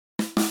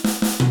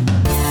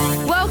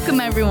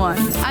Welcome, everyone.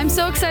 I'm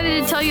so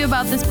excited to tell you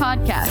about this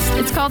podcast.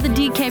 It's called The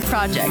DK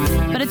Project,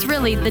 but it's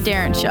really The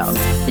Darren Show.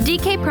 The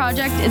DK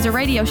Project is a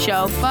radio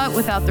show, but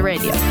without the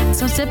radio.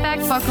 So sit back,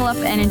 buckle up,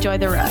 and enjoy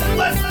the ride.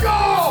 Let's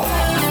go!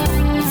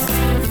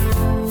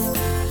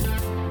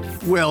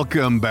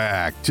 Welcome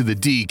back to the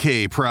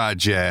DK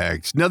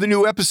Project. Another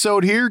new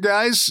episode here,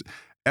 guys.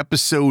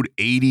 Episode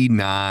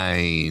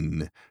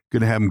 89.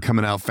 Going to have them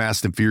coming out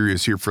fast and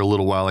furious here for a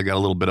little while. I got a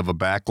little bit of a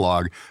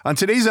backlog. On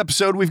today's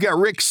episode, we've got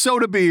Rick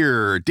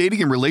Soetebier,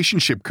 dating and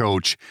relationship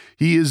coach.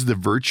 He is the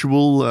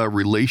virtual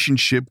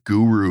relationship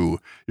guru.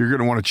 You're going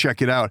to want to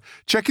check it out.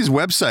 Check his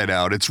website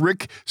out. It's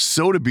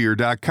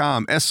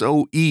ricksoetebier.com,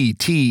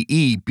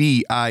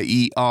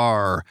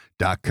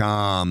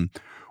 SOETEBIER.com.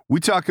 We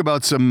talk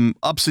about some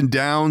ups and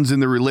downs in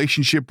the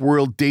relationship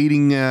world,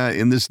 dating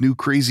in this new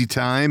crazy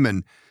time,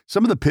 and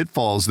some of the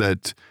pitfalls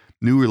that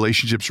new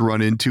relationships run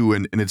into,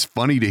 and it's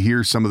funny to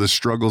hear some of the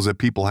struggles that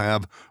people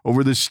have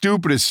over the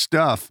stupidest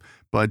stuff,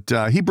 but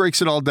he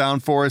breaks it all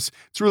down for us.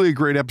 It's really a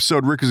great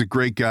episode. Rick is a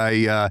great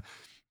guy.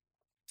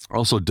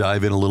 Also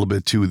dive in a little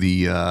bit to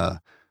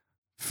the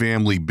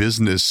family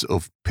business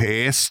of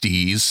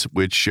pasties,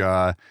 which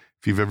if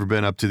you've ever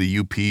been up to the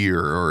UP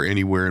or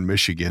anywhere in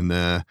Michigan,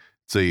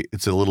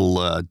 it's a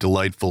little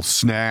delightful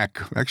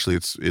snack. Actually,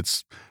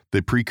 it's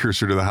the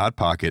precursor to the Hot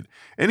Pocket.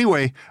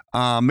 Anyway,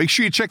 make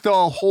sure you check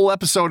the whole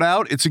episode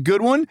out. It's a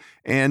good one.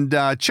 And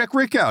check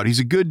Rick out.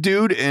 He's a good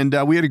dude. And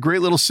we had a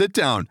great little sit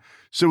down.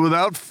 So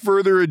without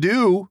further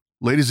ado,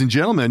 ladies and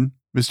gentlemen,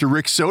 Mr.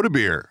 Rick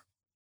Soetebier.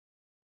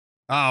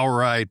 All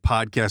right,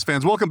 podcast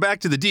fans, welcome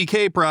back to the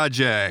DK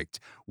Project.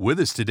 With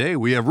us today,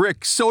 we have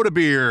Rick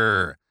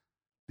Soetebier.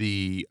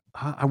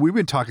 We've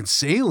been talking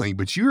sailing,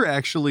 but you're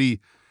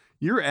actually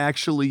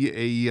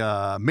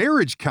a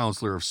marriage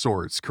counselor of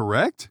sorts,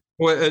 correct?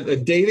 Well, a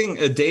dating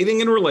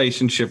and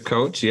relationship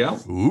coach, yeah.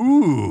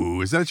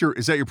 Ooh, is that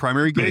your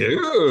primary gig?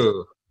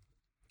 Ew.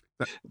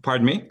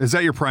 Pardon me? Is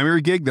that your primary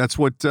gig? That's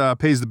what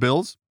pays the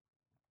bills?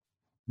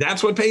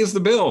 That's what pays the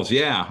bills.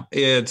 Yeah,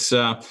 it's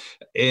and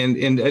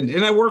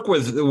I work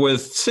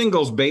with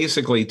singles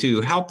basically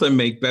to help them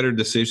make better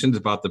decisions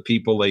about the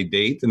people they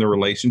date and the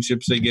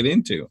relationships they get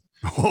into.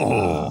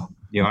 Oh,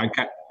 I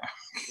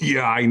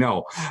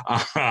know.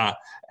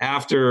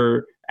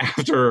 After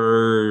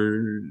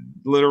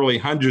literally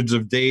hundreds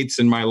of dates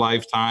in my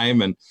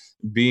lifetime and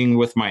being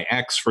with my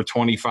ex for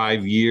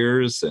 25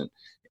 years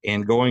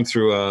and going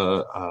through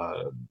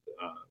a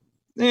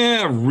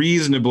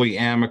reasonably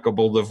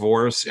amicable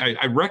divorce,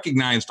 I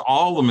recognized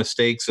all the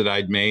mistakes that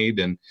I'd made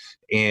and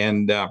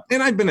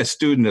I've been a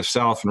student of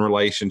self and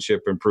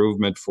relationship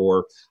improvement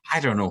for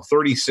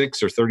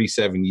 36 or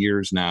 37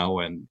 years now,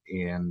 and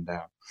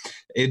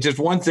it just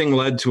one thing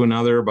led to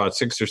another about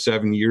 6 or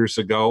 7 years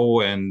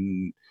ago,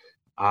 and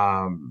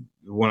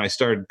when I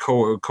started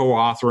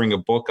co-authoring a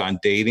book on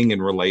dating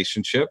and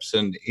relationships,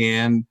 and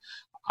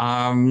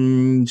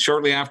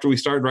shortly after we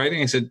started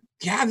writing, I said,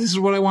 "Yeah, this is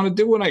what I want to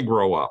do when I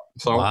grow up."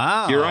 So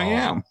Here I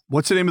am.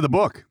 What's the name of the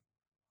book?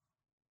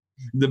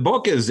 The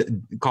book is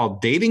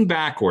called Dating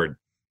Backward.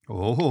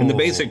 Oh. And the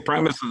basic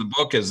premise of the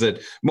book is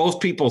that most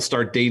people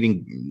start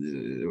dating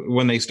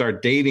when they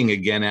start dating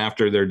again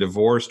after they're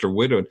divorced or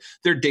widowed.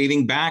 They're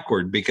dating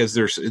backward because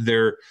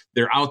they're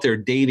out there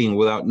dating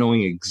without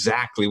knowing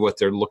exactly what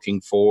they're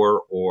looking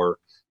for or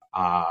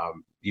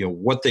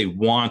what they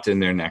want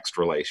in their next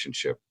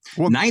relationship.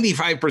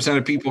 95%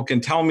 of people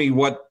can tell me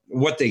what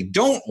they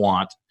don't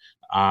want,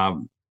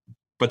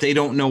 but they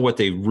don't know what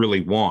they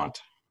really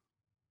want.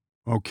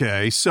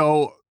 Okay,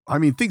 so I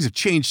mean, things have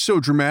changed so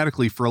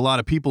dramatically for a lot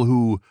of people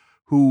who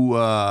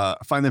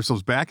find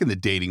themselves back in the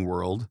dating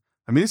world.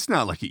 I mean, it's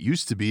not like it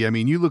used to be. I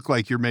mean, you look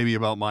like you're maybe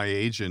about my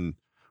age, and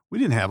we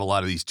didn't have a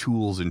lot of these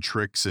tools and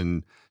tricks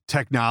and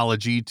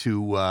technology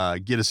to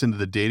get us into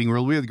the dating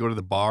world. We had to go to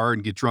the bar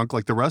and get drunk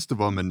like the rest of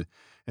them and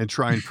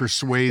try and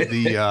persuade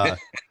the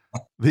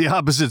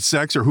opposite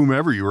sex or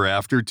whomever you were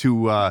after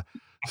to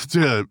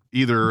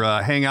either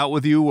hang out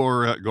with you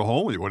or go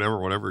home with you,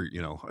 whatever,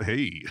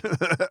 hey.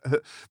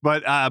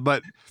 But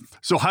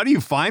so how do you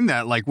find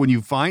that? Like when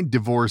you find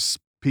divorced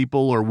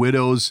people or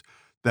widows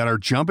that are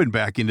jumping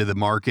back into the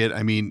market,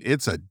 I mean,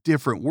 it's a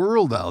different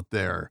world out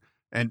there.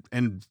 And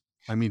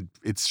I mean,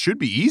 it should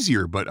be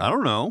easier, but I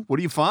don't know. What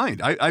do you find?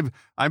 I've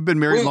been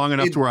married long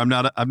enough to where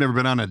I've never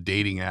been on a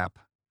dating app.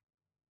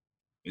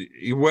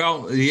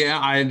 Well,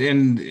 yeah,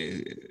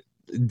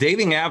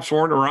 dating apps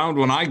weren't around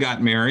when I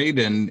got married,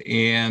 and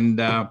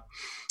the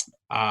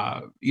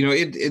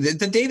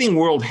dating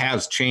world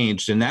has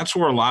changed, and that's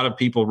where a lot of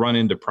people run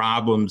into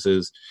problems.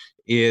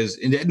 Is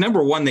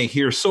number one, they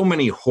hear so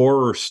many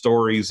horror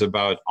stories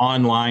about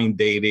online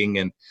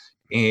dating,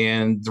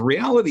 and the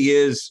reality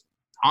is,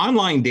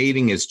 online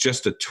dating is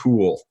just a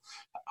tool.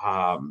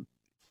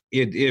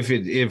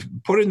 If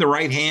put in the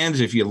right hands,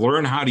 if you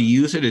learn how to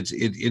use it,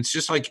 it's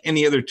just like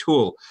any other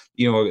tool.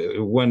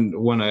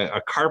 When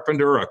a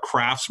carpenter, a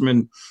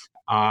craftsman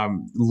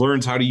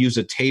learns how to use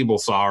a table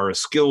saw or a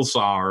skill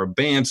saw or a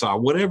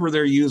bandsaw, whatever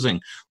they're using,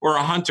 or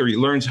a hunter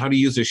learns how to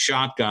use a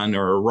shotgun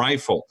or a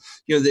rifle.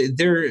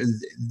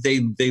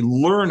 They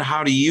learn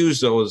how to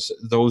use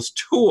those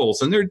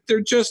tools, and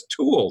they're just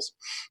tools.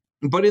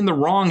 But in the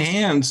wrong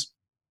hands,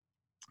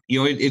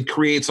 it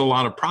creates a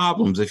lot of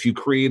problems. If you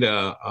create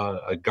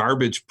a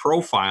garbage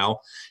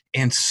profile,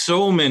 and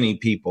so many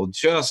people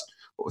just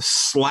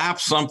slap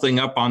something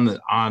up on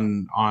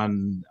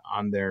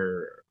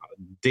their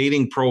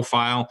dating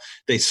profile,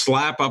 they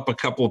slap up a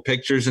couple of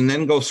pictures and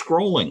then go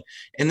scrolling,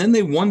 and then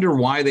they wonder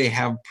why they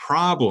have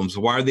problems,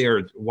 why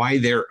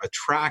they're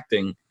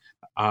attracting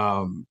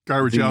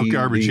garbage out,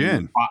 garbage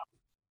in.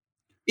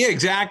 Yeah,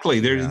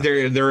 exactly.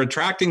 They're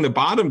attracting the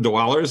bottom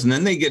dwellers, and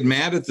then they get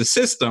mad at the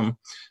system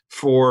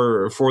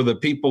for the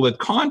people that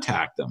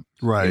contact them.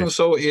 Right.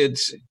 So yeah,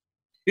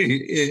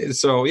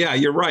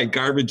 you're right.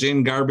 Garbage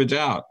in, garbage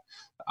out.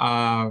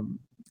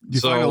 You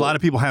find a lot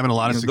of people having a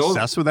lot of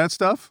success with that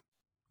stuff?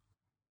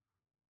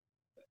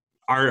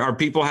 Are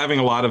people having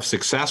a lot of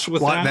success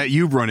with that? That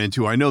you've run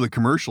into? I know the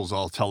commercials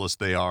all tell us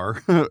they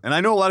are, and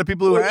I know a lot of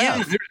people who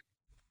have. Yeah,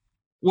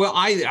 well,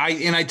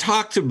 I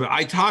talk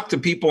to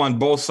people on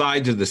both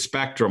sides of the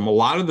spectrum. A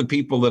lot of the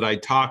people that I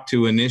talk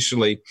to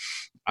initially,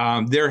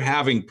 they're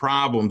having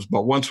problems,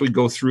 but once we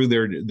go through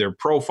their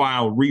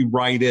profile,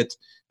 rewrite it,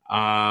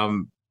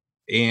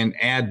 and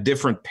add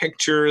different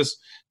pictures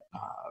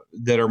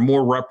that are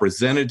more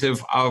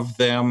representative of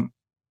them,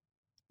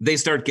 they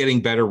start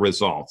getting better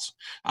results.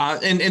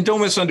 And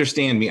don't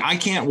misunderstand me. I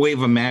can't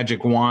wave a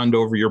magic wand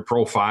over your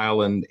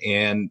profile and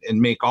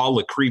make all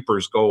the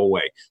creepers go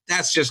away.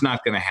 That's just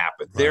not going to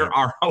happen. Right. There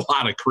are a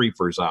lot of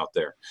creepers out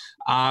there.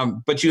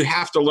 But you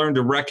have to learn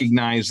to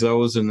recognize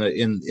those in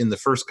the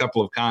first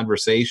couple of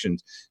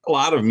conversations. A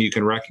lot of them you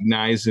can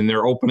recognize in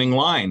their opening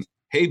line.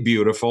 Hey,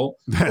 beautiful.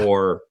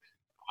 Or,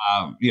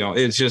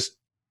 it's just,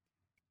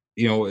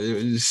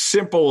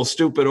 simple,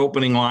 stupid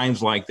opening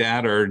lines like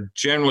that are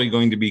generally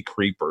going to be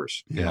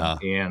creepers. Yeah.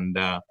 And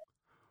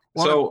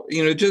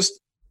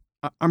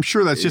I'm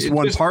sure that's just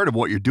one part of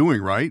what you're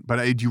doing, right?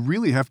 But do you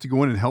really have to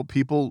go in and help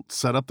people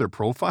set up their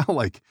profile?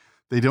 Like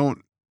they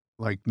don't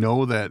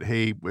know that,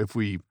 hey, if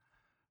we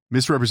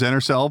misrepresent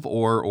ourselves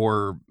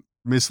or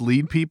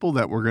mislead people,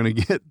 that we're going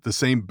to get the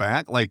same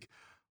back.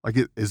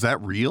 Is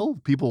that real?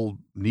 People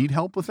need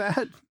help with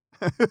that?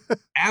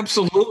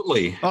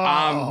 Absolutely.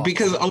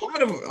 Because a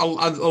lot of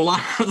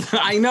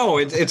I know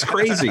it's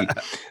crazy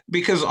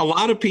because a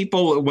lot of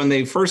people, when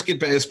they first get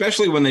back,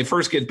 especially when they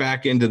first get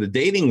back into the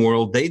dating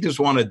world, they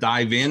just want to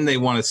dive in. They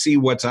want to see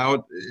what's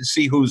out,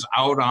 see who's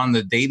out on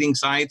the dating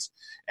sites.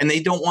 And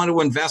they don't want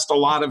to invest a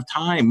lot of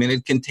time. And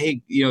it can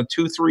take, 2,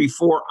 3,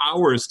 4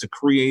 hours to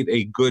create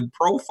a good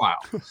profile.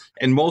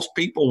 And most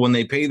people, when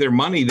they pay their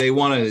money, they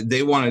want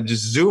to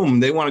just zoom.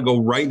 They want to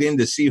go right in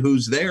to see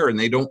who's there, and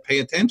they don't pay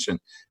attention.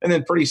 And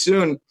then pretty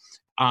soon,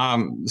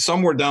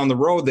 somewhere down the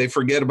road, they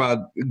forget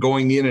about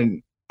going in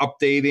and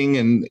updating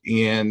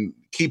and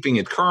keeping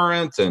it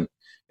current.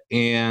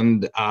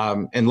 And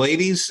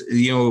ladies,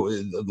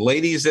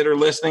 ladies that are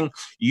listening,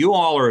 you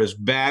all are as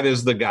bad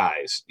as the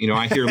guys.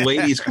 I hear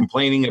ladies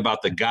complaining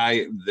about the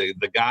guy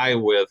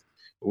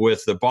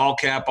with the ball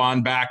cap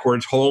on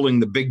backwards,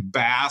 holding the big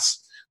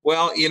bass.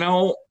 Well,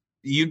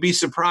 you'd be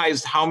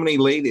surprised how many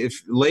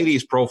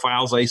ladies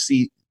profiles I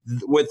see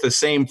with the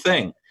same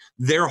thing.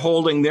 They're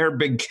holding their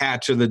big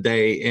catch of the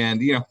day.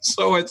 And,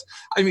 so it's,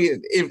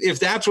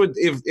 if that's what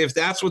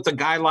the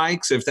guy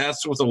likes, if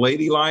that's what the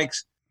lady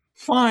likes,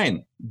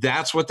 fine.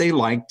 That's what they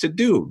like to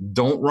do.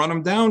 Don't run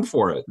them down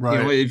for it.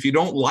 Right. If you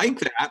don't like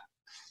that,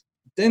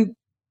 then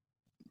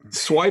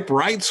swipe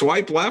right,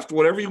 swipe left,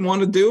 whatever you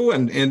want to do,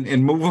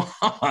 and move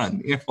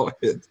on.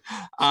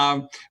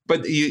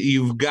 But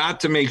you've got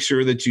to make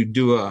sure that you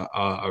do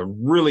a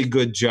really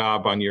good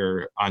job on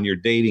your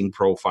dating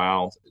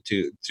profile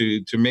to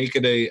make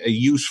it a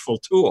useful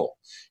tool.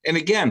 And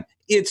again,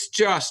 it's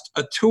just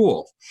a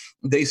tool.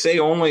 They say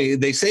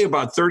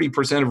about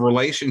 30% of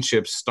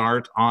relationships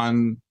start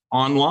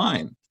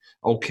online.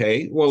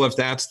 Okay, well, if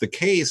that's the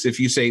case, if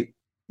you say,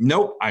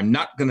 nope, I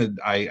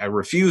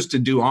refuse to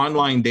do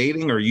online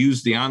dating or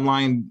use the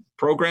online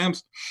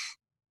programs,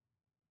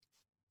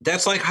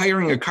 that's like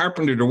hiring a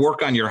carpenter to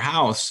work on your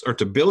house or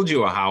to build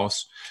you a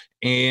house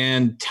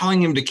and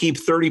telling him to keep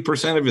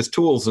 30% of his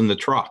tools in the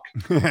truck.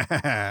 Look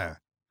at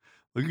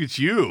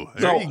you.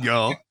 There you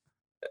go.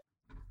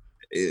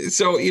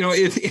 So,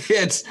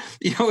 it's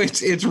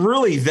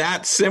really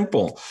that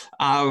simple.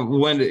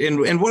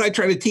 And what I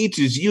try to teach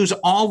is use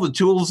all the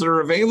tools that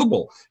are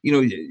available.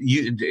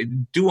 You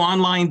do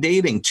online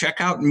dating, check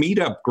out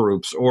meetup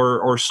groups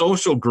or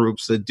social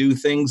groups that do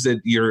things that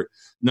you're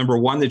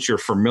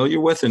familiar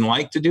with and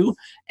like to do,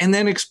 and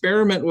then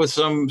experiment with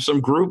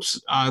some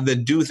groups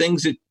that do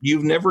things that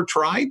you've never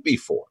tried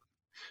before.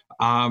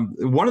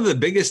 One of the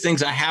biggest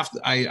things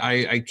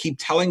I keep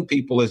telling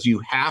people is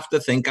you have to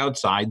think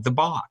outside the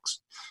box,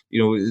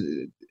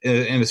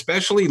 and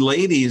especially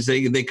ladies,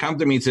 they come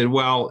to me and say,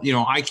 well,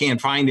 I can't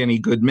find any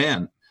good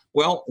men.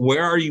 Well,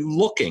 where are you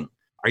looking?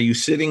 Are you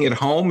sitting at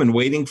home and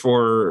waiting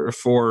for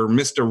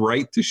Mr.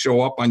 Right to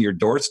show up on your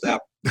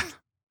doorstep?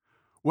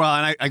 Well,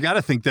 and I got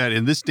to think that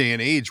in this day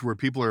and age where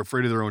people are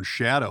afraid of their own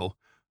shadow,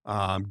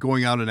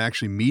 going out and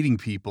actually meeting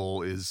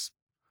people is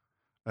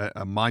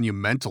a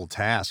monumental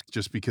task,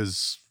 just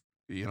because,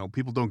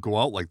 people don't go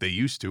out like they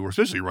used to, or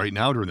especially right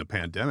now during the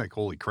pandemic.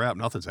 Holy crap,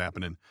 nothing's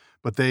happening.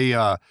 But they,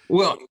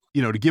 Well,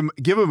 to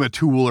give them a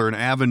tool or an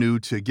avenue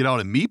to get out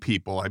and meet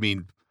people. I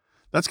mean,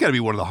 that's got to be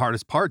one of the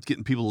hardest parts,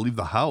 getting people to leave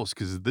the house,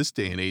 because at this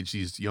day and age,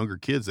 these younger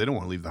kids, they don't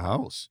want to leave the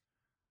house.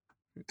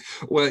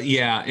 Well,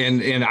 yeah,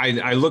 and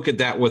I look at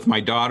that with my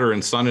daughter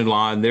and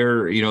son-in-law, and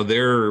they're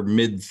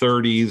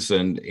mid-30s,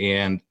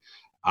 and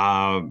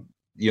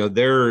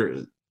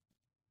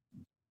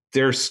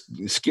they're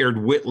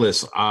scared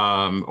witless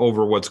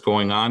over what's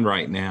going on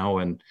right now,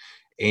 and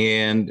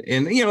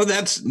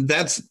that's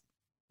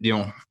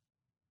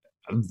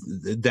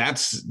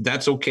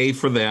okay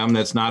for them.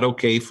 That's not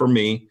okay for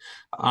me.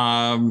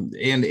 And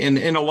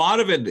a lot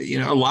of it,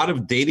 a lot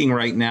of dating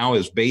right now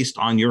is based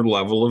on your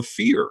level of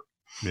fear.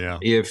 Yeah.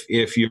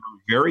 If you're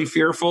very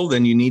fearful,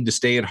 then you need to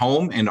stay at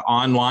home, and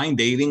online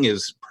dating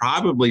is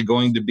probably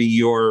going to be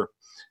your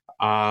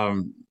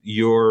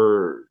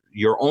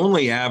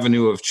only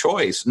avenue of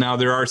choice. Now,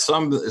 there are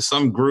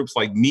some groups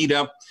like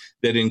Meetup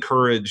that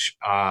encourage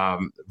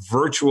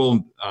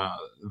virtual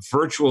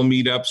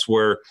meetups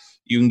where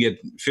you can get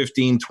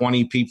 15,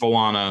 20 people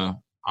on a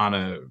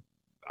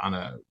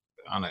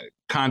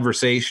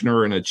conversation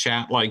or in a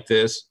chat like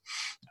this.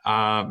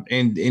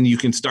 And you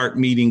can start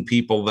meeting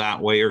people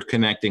that way or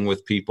connecting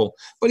with people.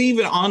 But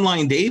even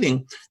online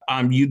dating,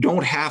 you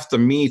don't have to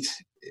meet.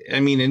 I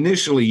mean,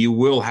 initially you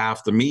will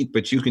have to meet,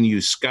 but you can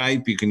use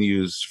Skype, you can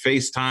use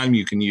FaceTime,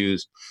 you can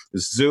use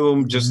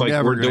Zoom, just like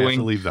we're doing. Have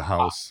to leave the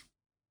house.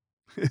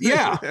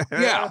 Yeah.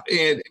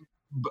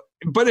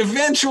 But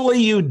eventually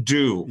you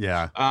do.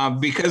 Yeah.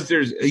 Because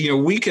there's,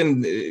 we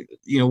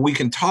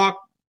can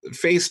talk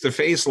face to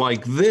face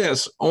like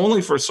this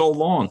only for so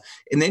long,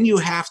 and then you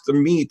have to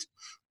meet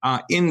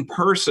in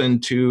person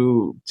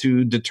to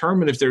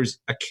determine if there's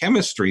a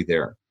chemistry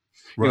there.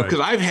 Right. Because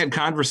I've had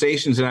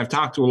conversations and I've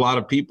talked to a lot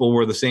of people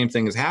where the same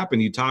thing has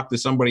happened. You talk to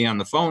somebody on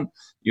the phone,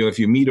 if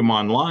you meet them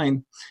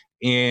online,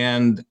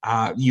 and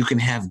you can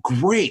have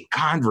great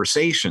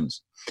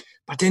conversations,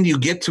 but then you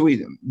get to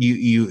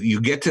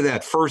you get to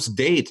that first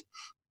date,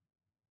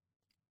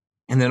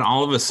 and then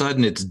all of a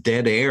sudden it's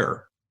dead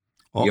air.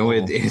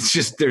 It's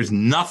just, there's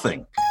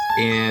nothing,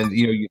 and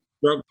you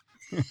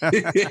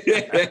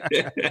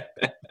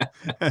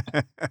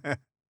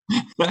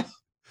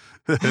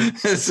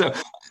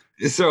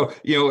So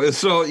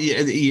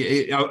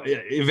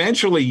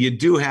eventually you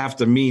do have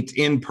to meet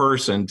in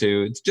person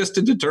to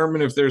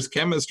determine if there's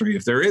chemistry.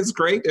 If there is,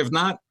 great. If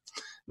not,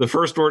 the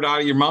first word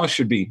out of your mouth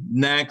should be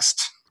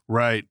next.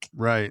 Right.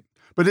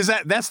 But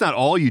that's not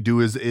all you do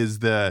is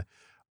the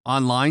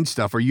online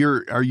stuff?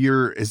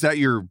 Is that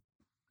your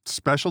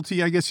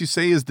specialty, I guess you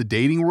say, is the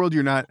dating world?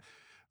 You're not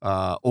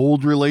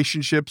old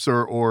relationships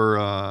or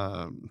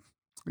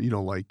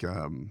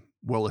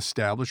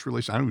well-established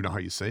relationships. I don't even know how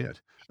you say it.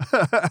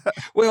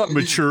 Well,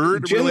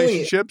 matured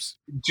relationships.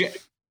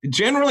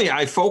 Generally,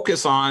 I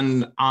focus on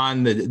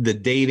the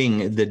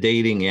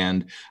dating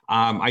end.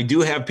 I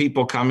do have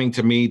people coming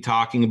to me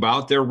talking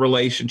about their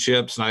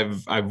relationships,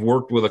 and I've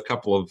worked with a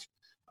couple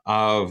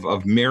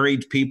of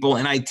married people,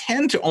 and I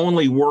tend to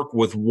only work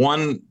with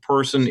one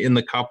person in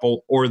the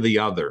couple or the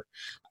other.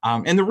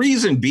 And the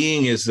reason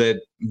being is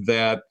that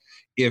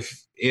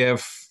if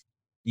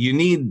you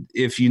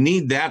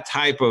need that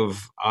type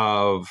of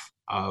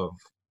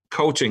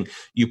coaching,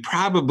 you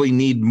probably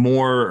need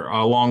more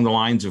along the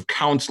lines of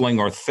counseling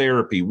or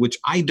therapy, which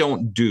I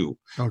don't do.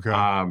 Okay.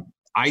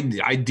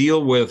 I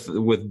deal with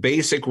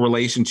basic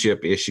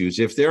relationship issues.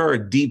 If there are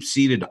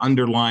deep-seated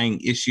underlying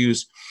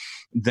issues,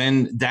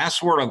 then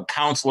that's where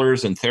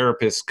counselors and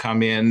therapists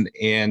come in,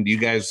 and you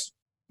guys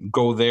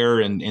go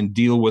there and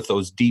deal with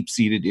those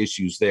deep-seated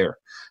issues there.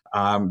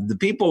 The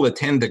people that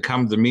tend to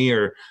come to me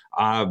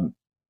are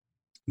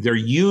they're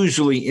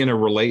usually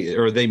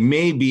they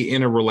may be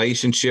in a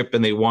relationship,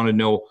 and they want to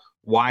know,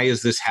 why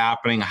is this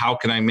happening? How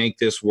can I make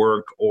this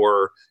work?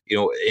 Or,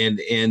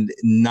 and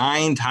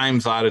 9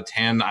 times out of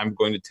 10, I'm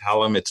going to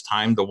tell them it's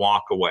time to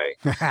walk away.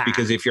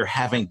 Because if you're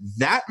having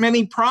that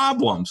many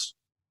problems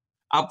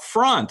up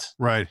front,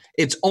 right,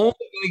 it's only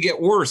going to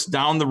get worse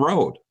down the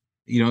road.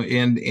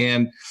 And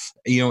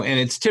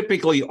it's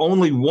typically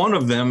only one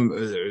of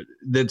them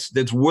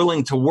that's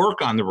willing to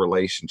work on the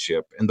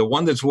relationship, and the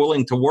one that's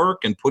willing to work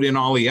and put in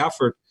all the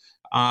effort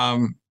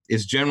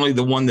is generally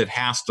the one that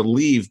has to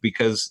leave,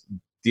 because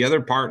the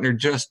other partner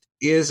just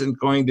isn't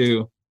going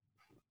to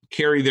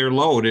carry their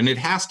load. And it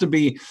has to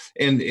be,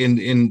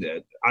 and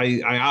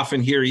I often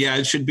hear,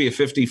 it should be a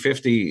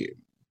 50-50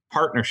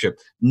 partnership.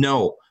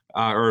 No.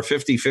 Or a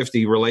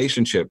 50-50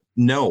 relationship.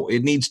 No,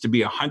 it needs to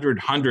be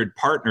 100-100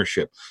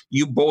 partnership.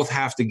 You both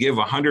have to give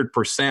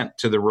 100%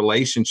 to the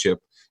relationship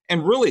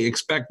and really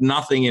expect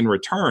nothing in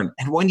return.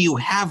 And when you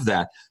have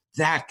that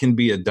can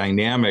be a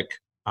dynamic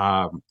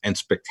and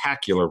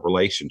spectacular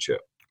relationship.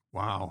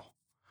 Wow.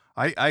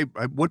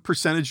 What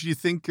percentage do you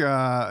think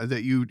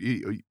that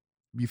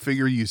you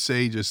figure you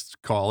say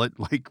just call it,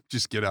 like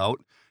just get out?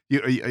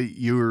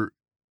 You're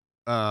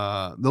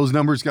those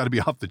numbers got to be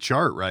off the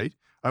chart, right?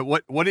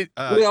 What it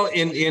Well,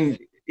 in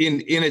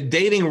a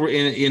dating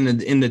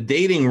in the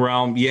dating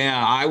realm,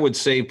 yeah, I would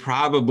say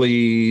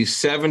probably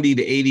 70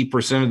 to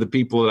 80% of the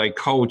people that I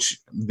coach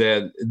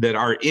that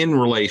are in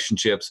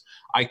relationships,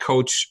 I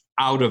coach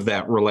out of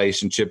that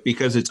relationship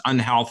because it's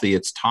unhealthy,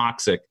 it's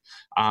toxic,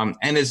 and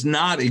it's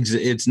not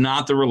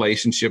the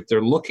relationship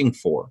they're looking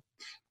for.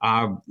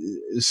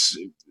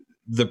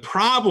 The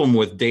problem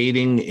with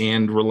dating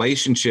and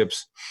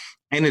relationships,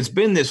 and it's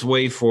been this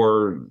way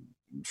for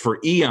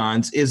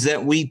eons, is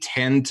that we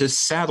tend to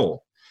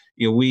settle.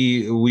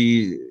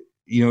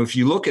 If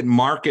you look at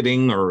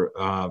marketing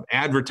or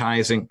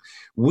advertising,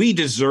 we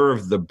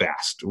deserve the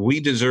best.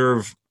 We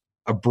deserve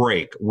a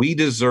break. We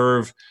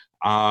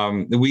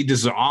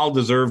all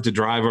deserve to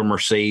drive a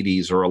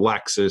Mercedes or a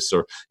Lexus,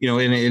 or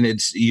and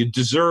it's, you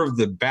deserve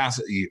the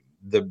best.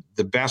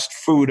 The best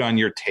food on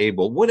your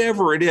table,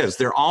 whatever it is,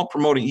 they're all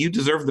promoting you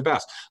deserve the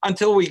best,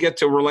 until we get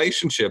to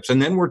relationships,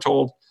 and then we're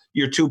told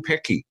you're too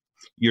picky.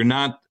 You're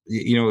not,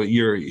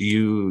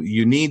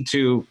 you need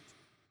to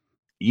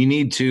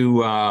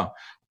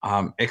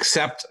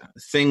accept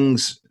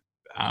things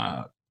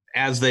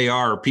as they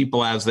are,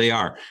 people as they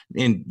are.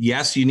 And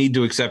yes, you need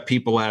to accept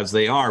people as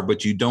they are,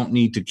 but you don't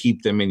need to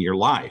keep them in your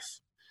life.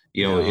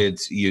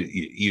 It's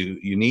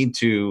you need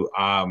to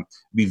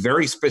be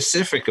very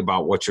specific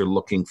about what you're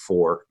looking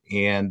for,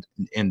 and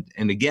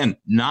again,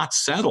 not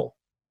settle.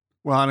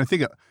 Well, and I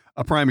think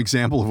a prime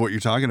example of what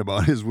you're talking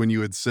about is when you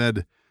had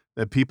said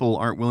that people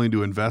aren't willing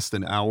to invest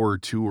an hour or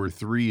 2 or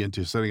 3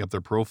 into setting up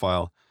their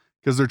profile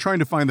because they're trying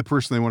to find the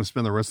person they want to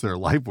spend the rest of their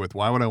life with.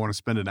 Why would I want to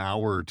spend an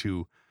hour or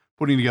 2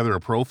 putting together a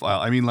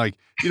profile? I mean, like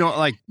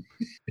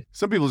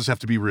some people just have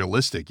to be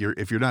realistic.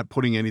 If you're not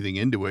putting anything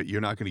into it, you're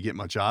not going to get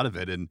much out of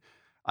it. And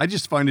I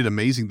just find it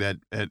amazing that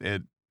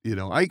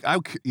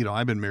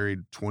I've been married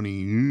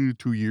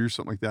 22 years,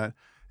 something like that.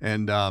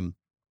 And,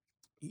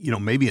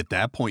 maybe at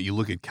that point you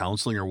look at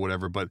counseling or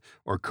whatever,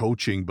 or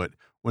coaching, but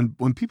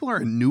when people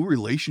are in new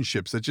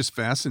relationships, that's just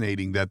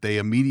fascinating that they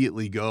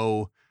immediately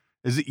go,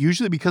 is it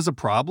usually because of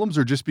problems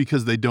or just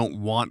because they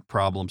don't want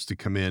problems to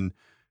come in?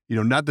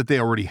 Not that they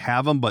already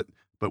have them, but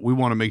we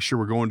want to make sure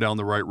we're going down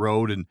the right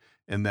road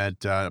and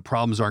that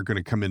problems aren't going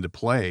to come into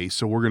play.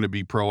 So we're going to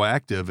be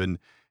proactive and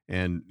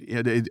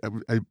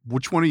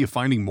which one are you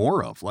finding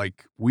more of?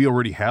 Like, we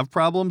already have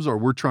problems, or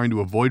we're trying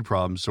to avoid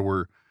problems, so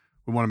we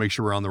want to make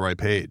sure we're on the right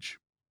page?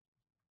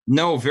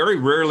 No, very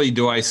rarely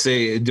do I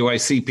see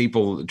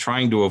people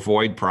trying to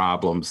avoid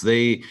problems.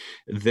 They're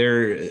of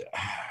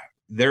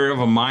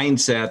a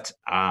mindset.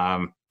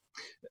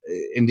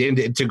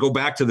 And to go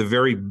back to the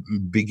very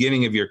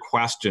beginning of your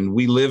question,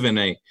 we live in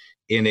an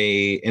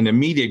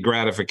immediate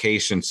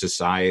gratification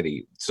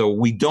society, so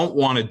we don't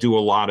want to do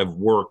a lot of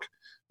work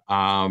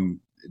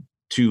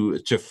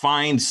to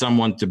find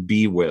someone to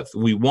be with.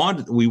 We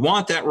want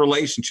that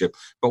relationship,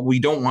 but we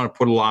don't want to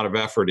put a lot of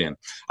effort in.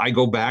 I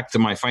go back to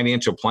my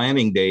financial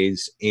planning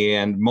days,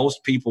 and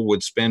most people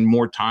would spend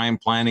more time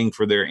planning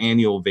for their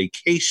annual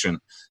vacation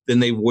than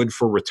they would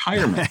for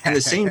retirement. And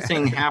the same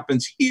thing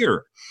happens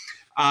here.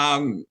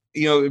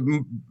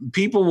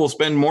 People will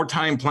spend more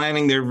time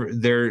planning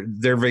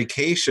their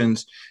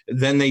vacations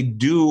than they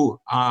do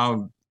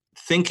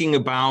thinking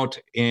about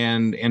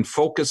and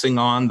focusing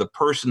on the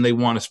person they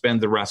want to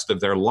spend the rest of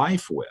their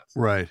life with.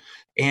 Right.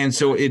 And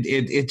so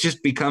it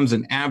just becomes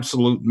an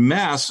absolute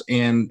mess,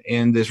 and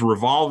this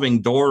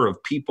revolving door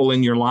of people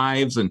in your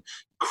lives and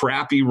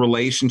crappy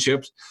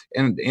relationships.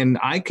 And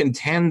I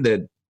contend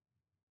that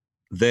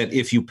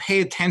if you pay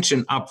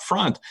attention up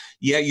front,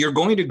 you're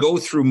going to go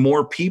through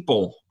more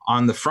people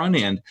on the front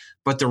end,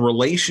 but the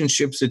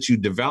relationships that you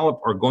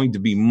develop are going to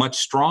be much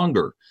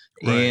stronger.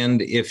 Right.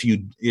 And if you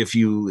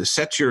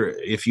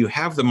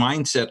have the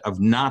mindset of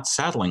not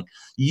settling,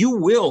 you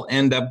will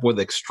end up with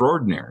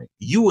extraordinary.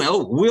 You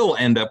will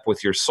end up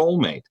with your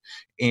soulmate.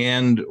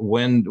 And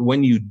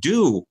when you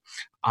do,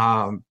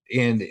 and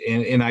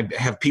I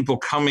have people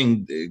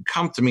come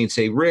to me and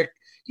say, Rick,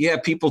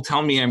 people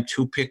tell me I'm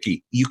too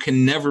picky. You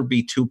can never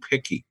be too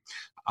picky.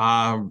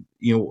 And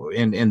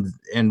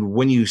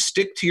when you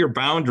stick to your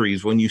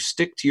boundaries, when you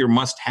stick to your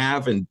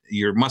must-have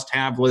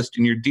list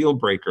and your deal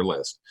breaker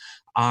list,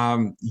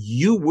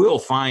 you will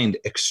find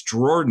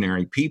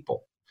extraordinary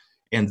people.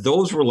 And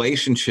those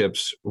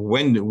relationships,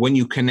 when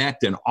you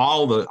connect and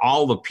all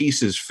the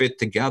pieces fit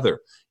together,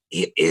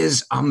 it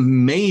is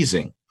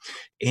amazing.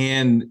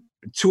 And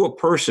to a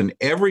person,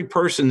 every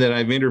person that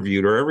I've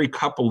interviewed, or every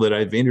couple that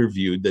I've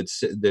interviewed that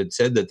said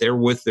that they're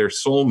with their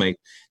soulmate,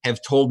 have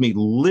told me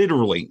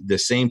literally the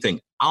same thing,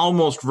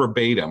 almost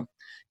verbatim.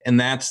 And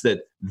that's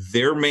that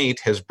their mate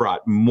has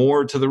brought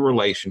more to the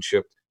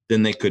relationship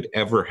than they could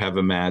ever have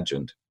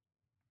imagined.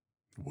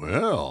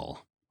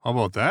 Well, how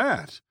about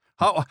that?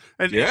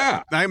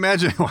 Yeah. I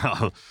imagine,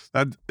 well,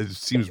 that it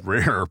seems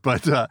rare,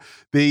 but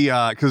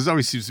because it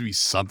always seems to be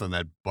something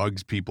that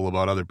bugs people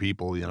about other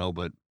people,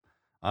 but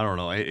I don't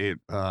know.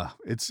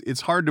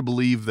 It's hard to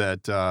believe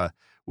that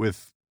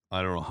with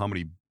I don't know how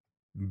many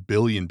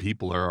billion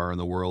people there are in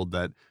the world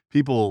that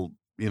people,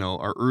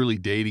 are early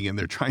dating and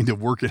they're trying to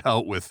work it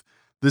out with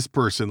this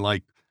person.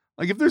 Like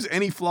if there's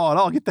any flaw at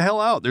all, get the hell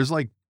out. There's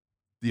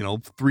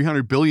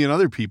 300 billion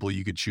other people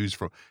you could choose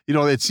from.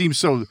 It seems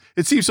so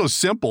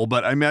simple,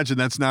 but I imagine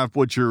that's not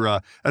what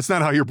that's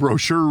not how your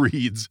brochure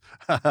reads.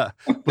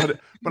 but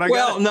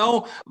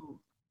no,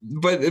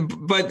 but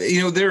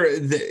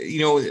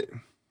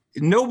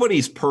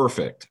nobody's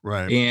perfect.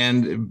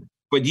 Right.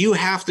 But you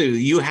have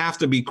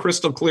to be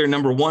crystal clear,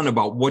 number one,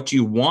 about what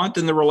you want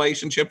in the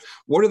relationship.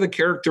 What are the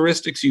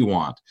characteristics you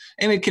want?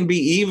 And it can be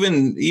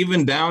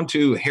even down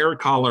to hair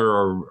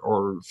color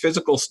or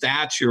physical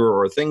stature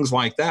or things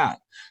like that.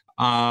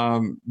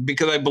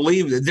 Because I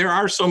believe that there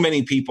are so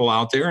many people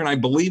out there, and I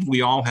believe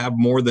we all have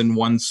more than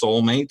one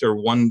soulmate or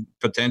one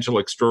potential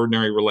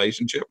extraordinary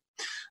relationship.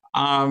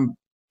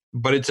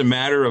 But it's a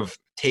matter of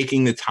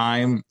taking the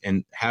time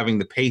and having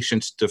the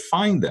patience to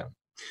find them.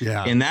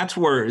 Yeah. And that's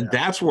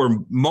where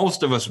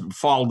most of us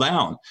fall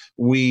down.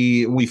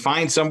 We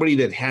find somebody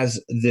that has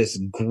this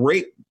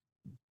great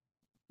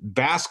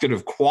basket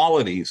of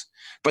qualities,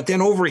 but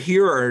then over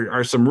here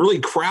are some really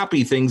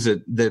crappy things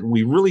that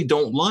we really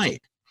don't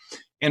like.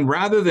 And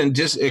rather than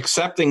just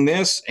accepting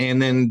this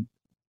and then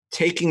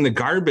taking the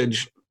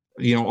garbage,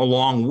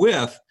 along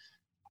with,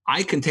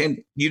 I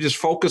contend you just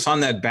focus on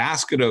that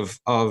basket of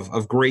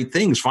great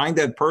things. Find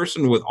that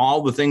person with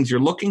all the things you're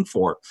looking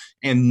for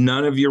and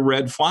none of your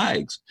red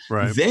flags.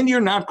 Right. Then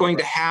you're not going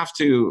to have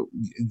to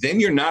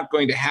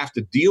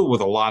deal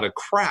with a lot of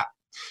crap.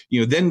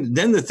 Then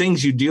the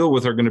things you deal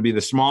with are going to be the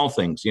small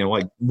things,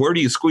 like where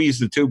do you squeeze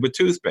the tube of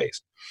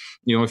toothpaste?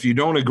 If you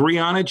don't agree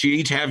on it, you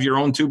each have your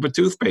own tube of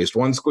toothpaste.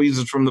 One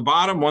squeezes from the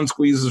bottom, one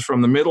squeezes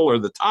from the middle or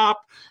the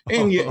top.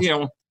 And I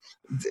can't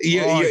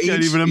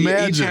even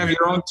imagine. You each have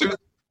your own toothpaste.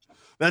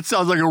 That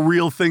sounds like a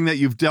real thing that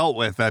you've dealt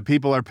with, that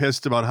people are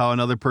pissed about how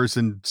another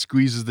person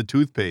squeezes the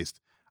toothpaste.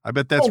 I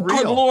bet that's real.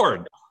 Good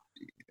Lord.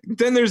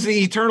 Then there's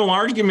the eternal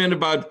argument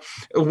about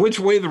which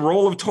way the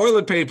roll of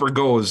toilet paper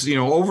goes,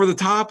 over the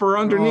top or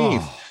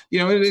underneath.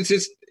 It's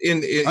just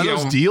are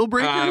those deal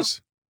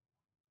breakers?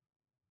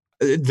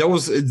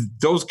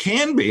 Those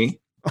can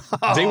be.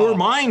 They were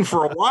mine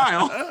for a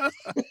while.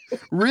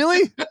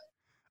 Really?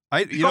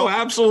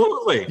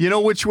 Absolutely. You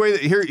know which way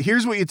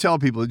here's what you tell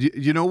people.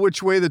 You know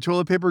which way the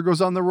toilet paper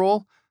goes on the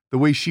roll? The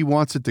way she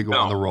wants it to go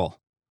on the roll.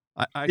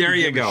 There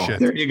you go.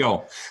 There you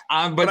go.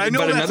 But I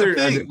know that's a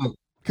thing.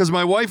 Because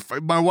my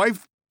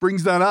wife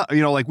brings that up.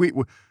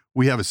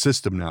 We have a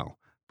system now,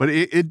 but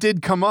it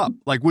did come up.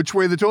 Like which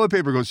way the toilet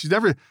paper goes.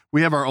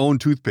 We have our own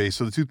toothpaste,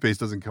 so the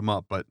toothpaste doesn't come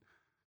up. But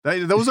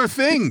those are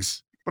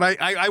things. But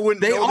I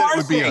wouldn't know that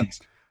would be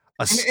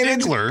a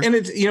stickler. And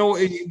it's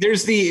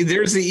there's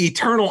the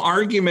eternal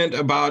argument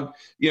about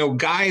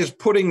guys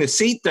putting the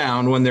seat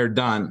down when they're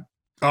done.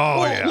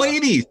 Yeah.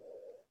 Ladies,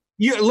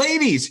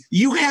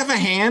 you have a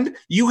hand,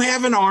 you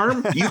have an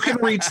arm, you can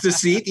reach the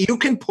seat, you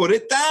can put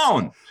it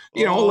down.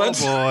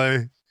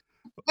 Boy.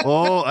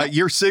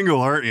 You're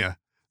single, aren't you?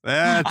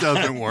 That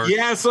doesn't work.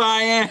 Yes,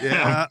 I am.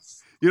 Yeah.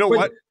 You know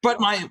what? But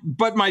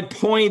my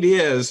point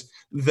is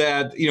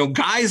that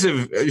guys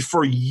have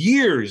for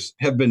years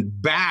have been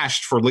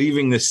bashed for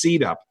leaving the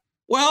seat up.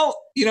 Well,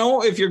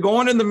 if you're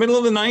going in the middle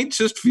of the night,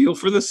 just feel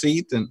for the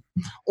seat,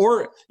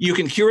 or you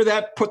can cure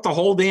that, put the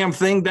whole damn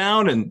thing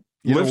down and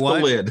lift the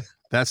lid.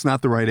 That's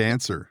not the right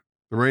answer.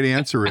 The right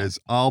answer is,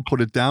 I'll put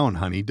it down,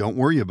 honey. Don't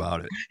worry about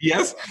it.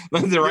 Yes.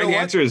 The right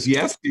answer is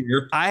yes,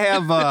 dear. I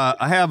have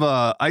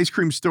a ice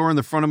cream store in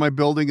the front of my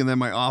building and then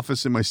my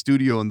office and my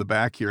studio in the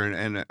back here.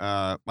 And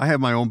I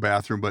have my own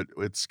bathroom, but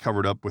it's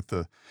covered up with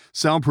the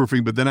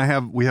soundproofing. But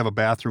then we have a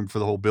bathroom for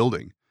the whole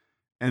building.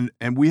 And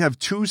we have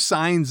 2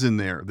 signs in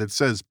there that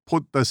says,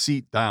 put the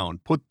seat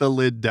down, put the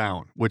lid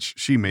down, which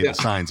she made the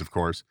signs, of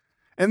course.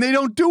 And they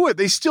don't do it.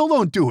 They still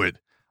don't do it.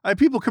 I have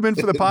people come in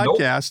for the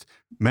podcast,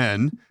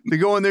 men, they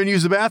go in there and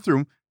use the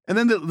bathroom, and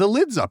then the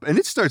lid's up, and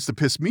it starts to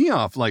piss me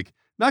off. Like,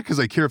 not because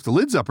I care if the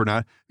lid's up or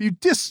not. You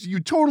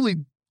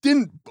totally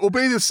didn't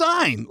obey the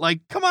sign.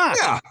 Like, come on.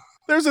 Yeah.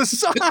 There's a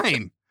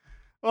sign.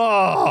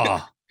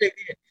 Oh.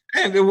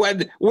 And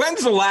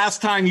when's the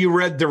last time you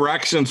read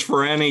directions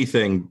for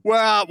anything?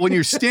 Well, when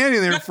you're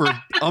standing there for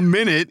a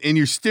minute and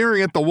you're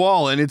staring at the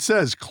wall and it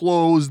says,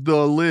 close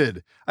the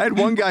lid. I had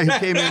one guy who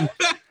came in.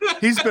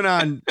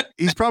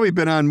 He's probably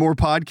been on more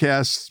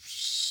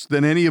podcasts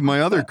than any of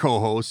my other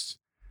co-hosts.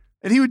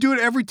 And he would do it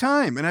every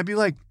time. And I'd be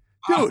like,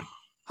 dude,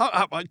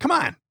 come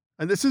on.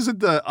 And this isn't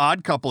the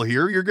Odd Couple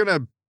here. You're going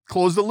to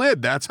close the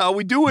lid. That's how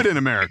we do it in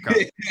America.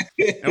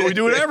 And we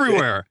do it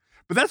everywhere.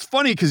 But that's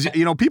funny because,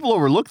 people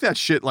overlook that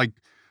shit like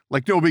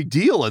no big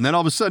deal. And then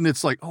all of a sudden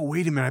it's like, oh,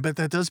 wait a minute. I bet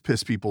that does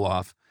piss people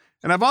off.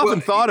 And I've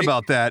often thought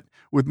about that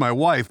with my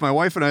wife. My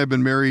wife and I have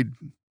been married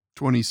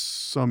 20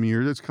 some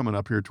years. It's coming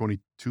up here,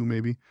 22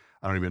 maybe.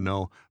 I don't even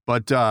know.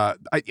 But I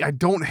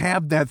don't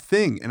have that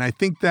thing. And I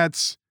think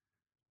that's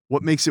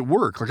what makes it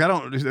work. Like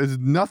there's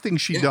nothing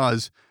she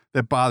does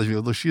that bothers me.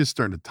 Although she is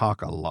starting to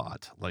talk a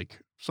lot, like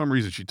some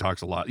reason she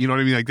talks a lot. You know what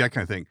I mean? Like that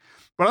kind of thing.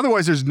 But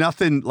otherwise, there's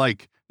nothing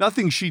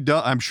she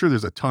does. I'm sure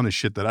there's a ton of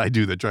shit that I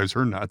do that drives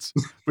her nuts,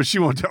 but she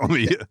won't tell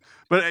me.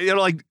 But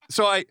like,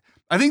 so I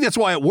think that's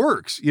why it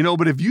works,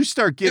 but if you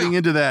start getting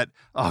into that,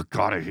 oh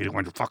God, I hate it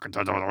when you fucking,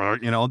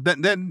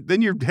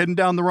 then you're heading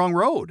down the wrong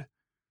road.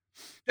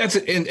 That's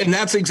and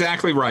that's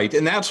exactly right.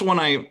 And that's when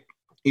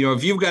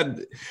if you've got,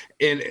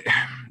 and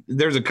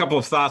there's a couple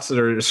of thoughts that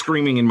are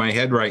screaming in my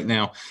head right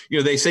now.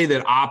 They say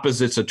that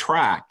opposites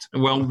attract.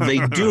 Well, they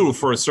do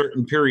for a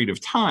certain period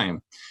of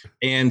time.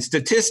 And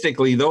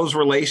statistically, those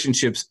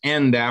relationships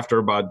end after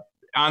about,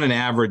 on an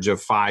average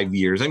of 5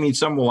 years. I mean,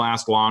 some will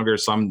last longer,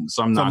 some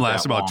not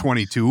last that about long.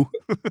 22.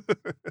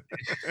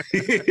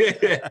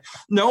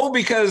 No,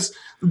 because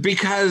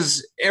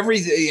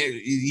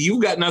everything,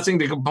 you've got nothing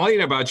to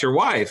complain about your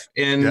wife.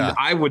 And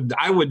I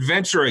would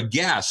venture a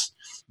guess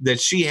that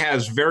she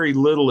has very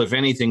little, if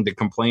anything, to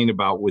complain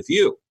about with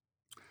you.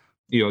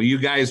 You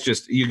guys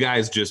just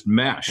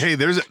mesh. Hey,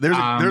 there's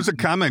a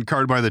comment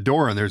card by the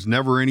door, and there's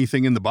never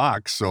anything in the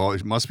box, so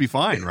it must be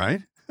fine,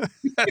 right?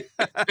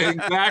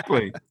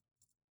 Exactly.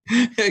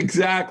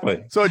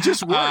 So it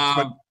just works.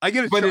 But I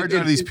get a charge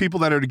out of these people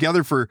that are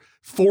together for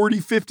 40,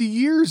 50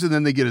 years, and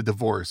then they get a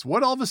divorce.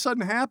 What all of a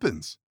sudden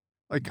happens?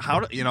 Like, how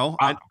do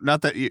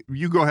not that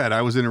you go ahead.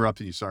 I was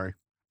interrupting you. Sorry.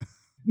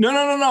 No.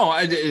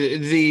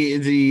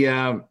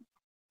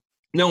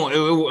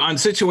 No, on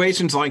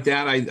situations like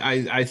that,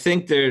 I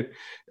think that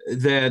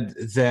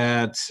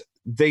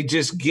they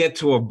just get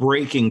to a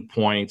breaking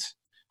point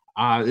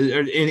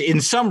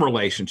in some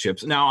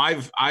relationships. Now,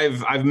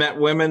 I've met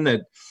women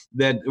that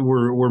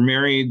were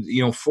married,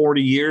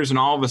 40 years, and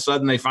all of a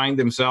sudden they find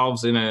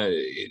themselves in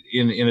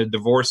a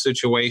divorce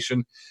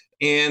situation,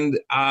 and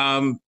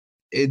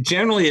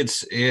generally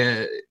it's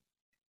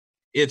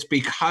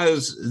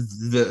because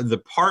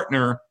the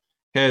partner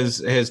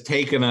has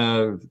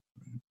taken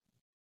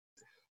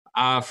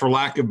for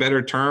lack of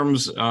better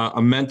terms,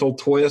 a mental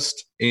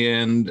twist,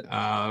 and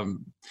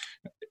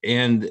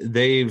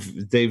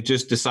they've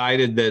just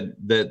decided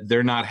that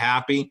they're not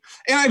happy.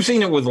 And I've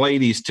seen it with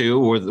ladies too,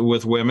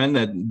 with women,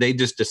 that they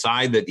just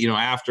decide that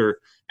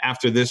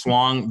after this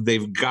long,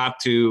 they've got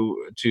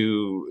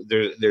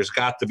there's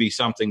got to be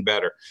something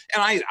better.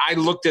 And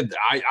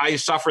I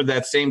suffered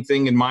that same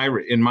thing in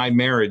my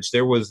marriage.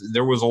 There was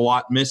a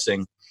lot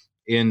missing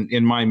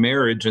in my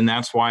marriage, and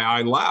that's why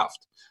I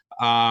left.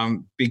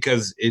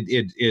 Because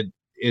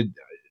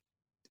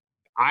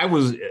I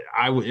was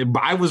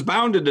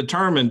bound and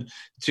determined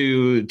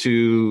to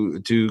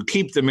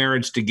keep the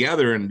marriage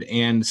together,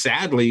 and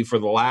sadly, for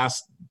the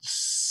last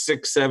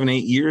 6, 7,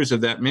 8 years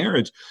of that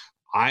marriage,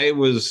 I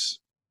was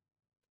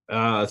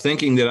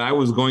thinking that I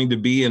was going to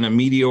be in a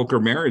mediocre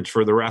marriage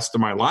for the rest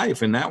of my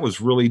life, and that was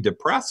really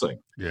depressing.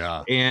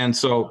 Yeah, and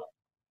so.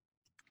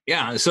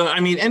 Yeah. So,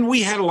 I mean, and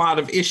we had a lot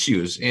of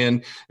issues,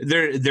 and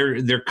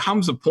there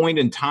comes a point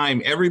in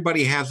time,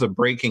 everybody has a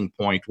breaking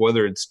point,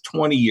 whether it's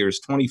 20 years,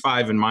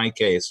 25 in my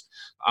case,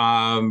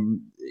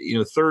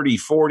 30,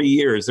 40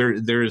 years,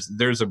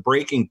 there's a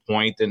breaking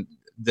point, and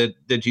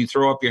that you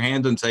throw up your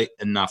hands and say,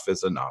 enough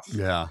is enough.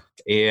 Yeah.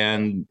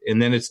 And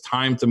then it's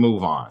time to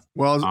move on.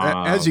 Well,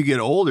 as you get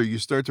older, you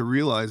start to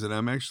realize, and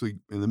I'm actually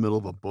in the middle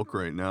of a book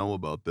right now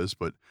about this,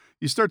 but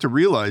you start to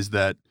realize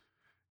that,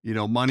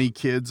 money,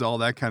 kids, all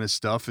that kind of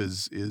stuff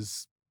is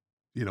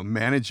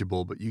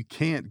manageable, but you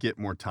can't get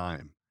more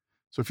time.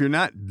 So if you're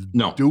not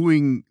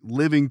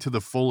living to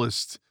the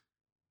fullest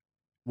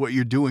what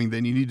you're doing,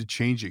 then you need to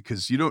change it,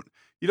 because you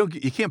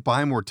can't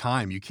buy more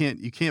time. You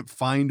can't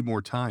find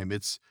more time.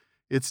 It's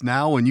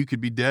now, and you could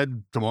be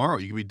dead tomorrow.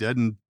 You could be dead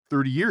in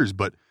 30 years,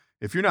 but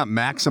if you're not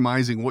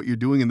maximizing what you're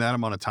doing in that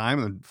amount of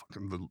time, then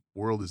fucking the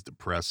world is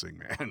depressing,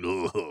 man.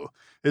 Ugh.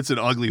 It's an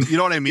ugly, you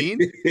know what I mean?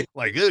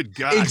 Like, good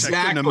gosh, exactly.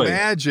 I couldn't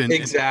imagine.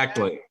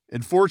 Exactly.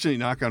 And fortunately,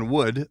 knock on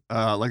wood,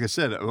 like I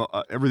said,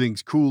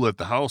 everything's cool at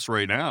the house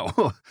right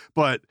now.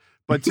 but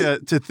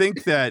to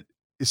think that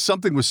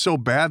something was so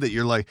bad that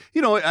you're like,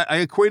 I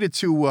equate it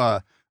to,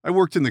 I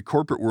worked in the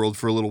corporate world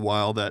for a little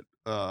while, that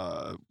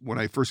when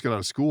I first got out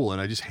of school, and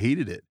I just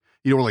hated it.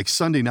 Like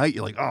Sunday night,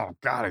 you're like, oh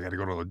God, I got to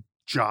go to a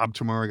job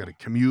tomorrow. I got to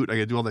commute. I got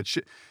to do all that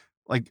shit.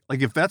 Like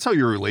if that's how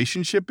your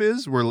relationship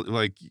is, where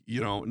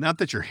not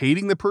that you're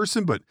hating the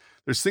person, but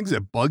there's things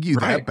that bug you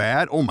that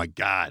bad. Oh my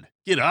God,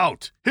 get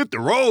out, hit the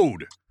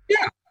road.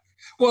 Yeah.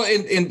 Well,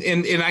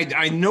 and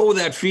I know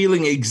that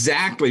feeling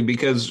exactly,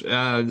 because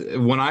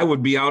when I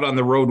would be out on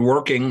the road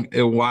working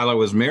while I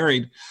was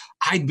married,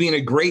 I'd be in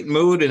a great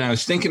mood, and I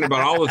was thinking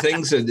about all the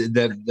things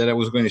that I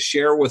was going to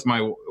share with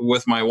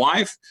my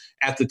wife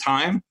at the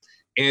time.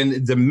 And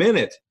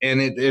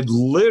it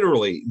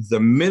literally, the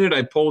minute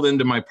I pulled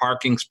into my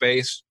parking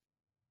space,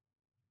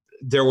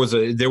 there was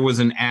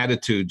an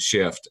attitude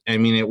shift. I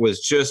mean, it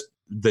was just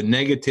the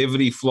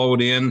negativity flowed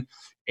in,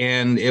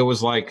 and it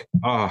was like,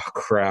 oh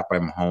crap,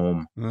 I'm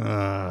home.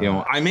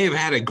 I may have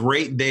had a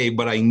great day,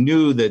 but I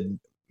knew that,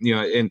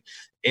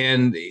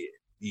 and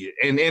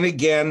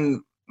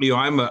again,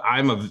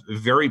 I'm a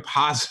very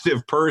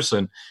positive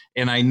person,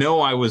 and I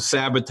know I was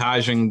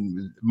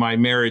sabotaging my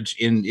marriage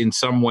in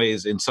some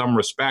ways, in some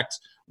respects,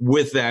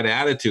 with that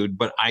attitude.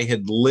 But I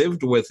had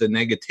lived with the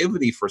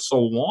negativity for so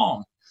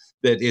long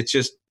that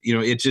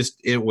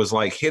it was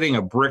like hitting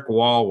a brick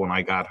wall when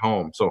I got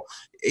home. So,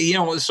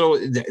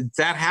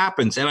 that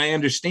happens, and I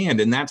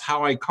understand, and that's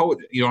how I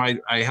code.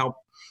 I help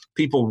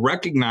people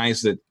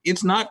recognize that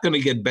it's not going to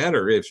get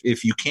better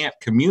if you can't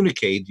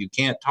communicate, you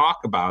can't talk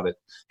about it,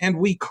 and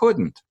we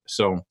couldn't.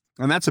 So,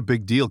 and that's a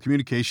big deal.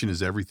 Communication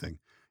is everything,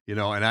 and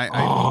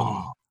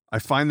I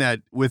find that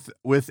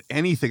with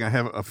anything. I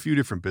have a few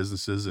different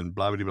businesses and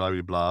blah blah blah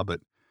blah blah, but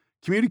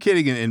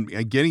communicating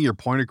and getting your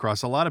point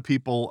across. A lot of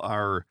people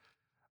are,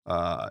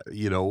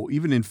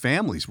 even in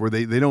families where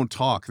they don't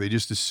talk, they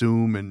just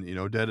assume and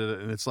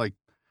and it's like,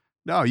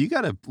 no, you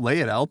got to lay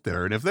it out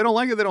there. And if they don't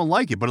like it, they don't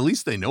like it, but at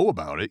least they know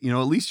about it.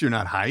 At least you're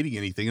not hiding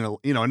anything, and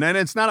then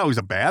it's not always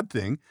a bad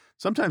thing.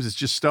 Sometimes it's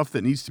just stuff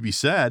that needs to be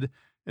said.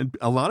 And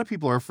a lot of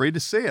people are afraid to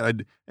say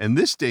it. And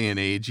this day and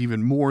age,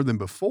 even more than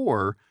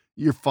before,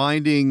 you're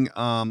finding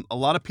a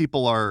lot of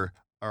people are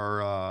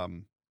like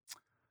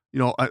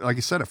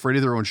I said, afraid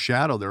of their own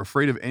shadow. They're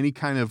afraid of any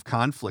kind of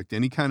conflict,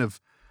 any kind of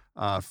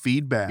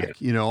feedback.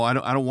 Yeah. I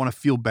don't want to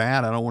feel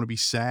bad. I don't want to be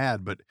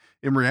sad. But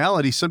in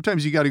reality,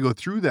 sometimes you got to go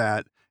through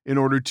that in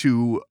order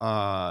to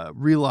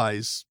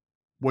realize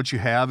what you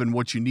have and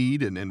what you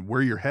need and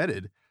where you're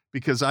headed.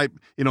 Because by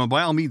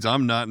all means,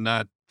 I'm not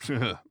I'm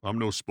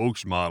no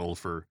spokesmodel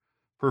for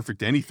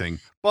perfect anything,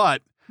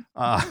 but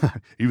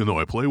even though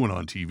I play one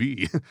on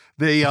TV,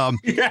 they once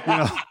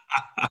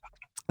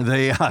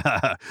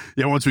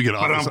we get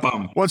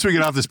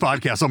off this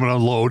podcast, I'm going to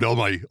unload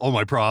all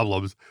my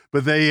problems,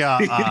 but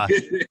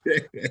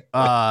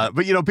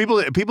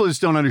people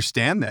just don't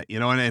understand that,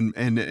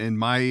 and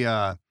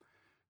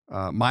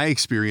my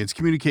experience,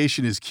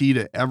 communication is key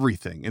to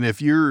everything. And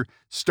if you're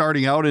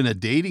starting out in a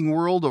dating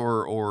world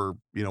or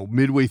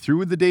midway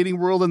through the dating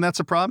world and that's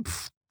a problem,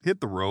 hit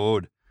the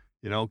road,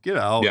 get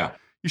out. Yeah.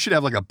 You should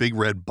have like a big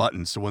red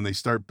button. So when they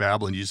start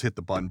babbling, you just hit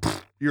the button,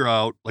 you're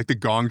out, like the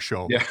Gong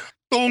Show. Yeah.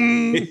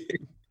 Boom,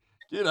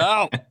 get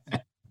out.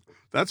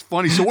 That's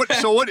funny. So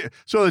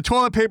the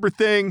toilet paper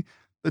thing,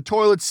 the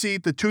toilet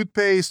seat, the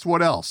toothpaste,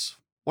 what else?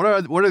 What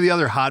are the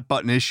other hot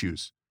button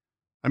issues?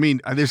 I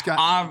mean, there's got,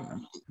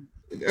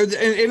 and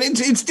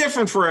it's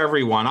different for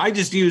everyone. I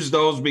just use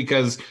those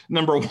because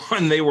number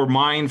one, they were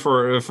mine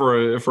for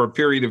a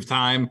period of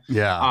time.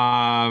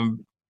 Yeah.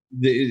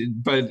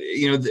 But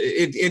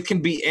it can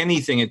be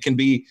anything. It can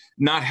be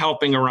not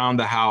helping around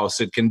the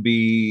house. It can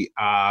be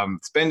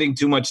spending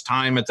too much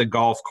time at the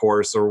golf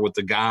course or with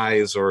the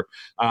guys, or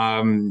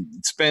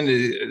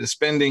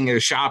spending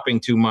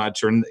shopping too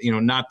much, or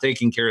not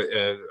taking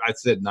care. I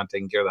said not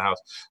taking care of the house.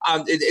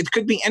 It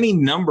could be any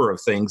number of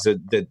things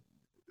that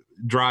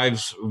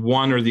drives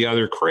one or the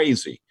other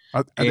crazy.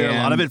 Are there a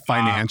lot of it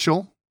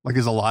financial?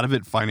 Is a lot of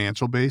it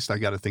financial based? I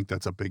got to think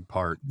that's a big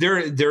part.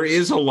 There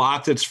is a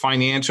lot that's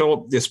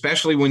financial,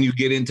 especially when you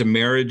get into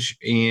marriage,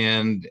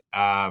 and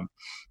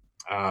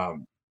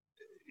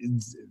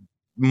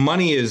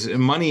money is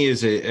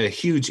a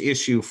huge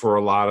issue for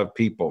a lot of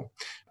people.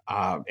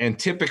 And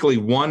typically,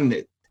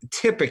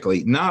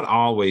 not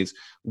always,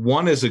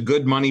 one is a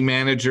good money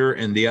manager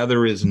and the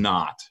other is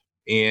not.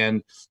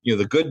 And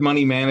the good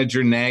money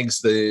manager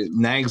nags the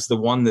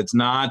one that's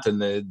not,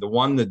 and the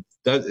one that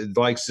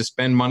likes to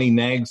spend money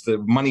nags the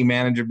money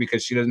manager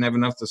because she doesn't have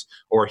enough to,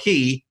 or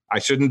he. I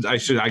got to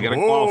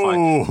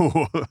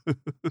qualify.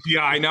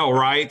 Yeah, I know,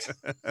 right?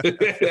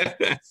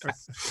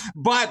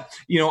 But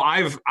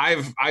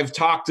I've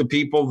talked to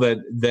people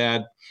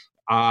that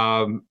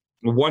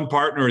one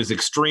partner is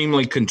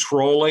extremely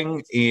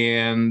controlling,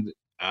 and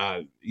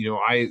I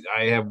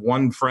have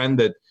one friend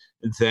that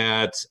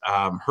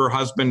her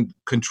husband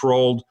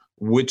controlled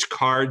which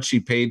card she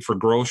paid for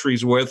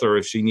groceries with, or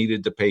if she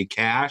needed to pay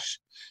cash.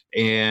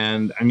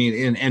 And I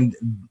mean, and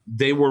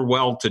they were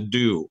well to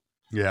do.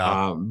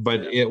 Yeah.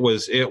 But it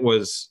was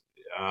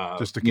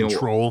just a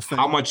control thing,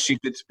 how much she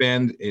could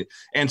spend.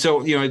 And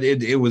so,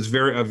 it was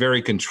a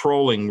very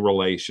controlling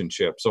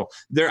relationship. So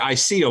I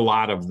see a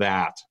lot of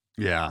that.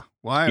 Yeah.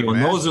 Well,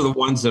 and those are the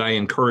ones that I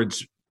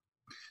encourage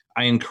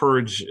I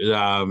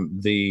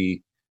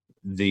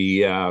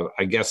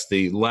guess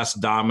the less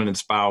dominant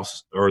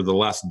spouse or the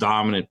less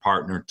dominant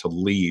partner to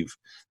leave,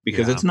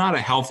 because it's not a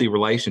healthy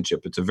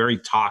relationship. It's a very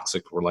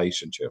toxic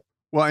relationship.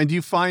 Well, and do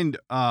you find,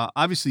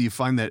 obviously you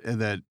find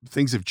that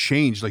things have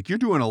changed. Like you're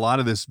doing a lot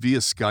of this via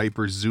Skype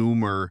or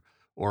Zoom or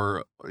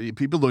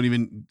people don't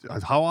even,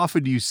 how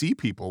often do you see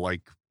people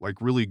like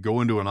really go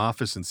into an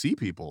office and see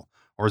people?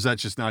 Or is that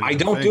just not? I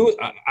don't do it.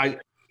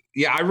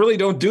 I really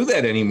don't do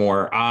that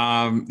anymore,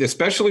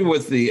 especially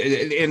with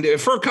and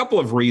for a couple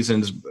of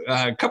reasons.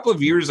 A couple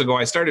of years ago,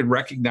 I started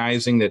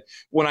recognizing that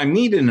when I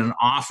meet in an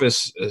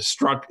office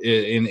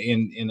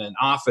in an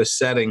office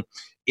setting,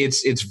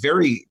 it's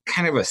very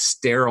kind of a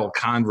sterile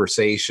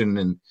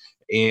conversation,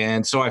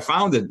 And so I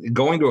found that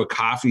going to a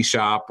coffee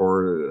shop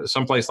or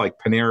someplace like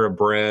Panera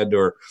Bread,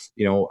 or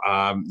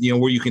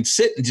where you can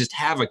sit and just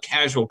have a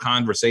casual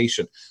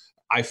conversation,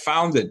 I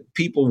found that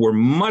people were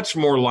much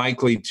more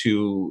likely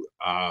to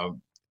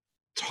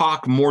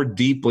talk more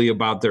deeply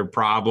about their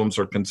problems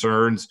or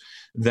concerns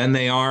than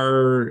they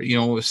are,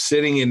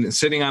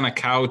 sitting on a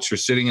couch or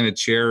sitting in a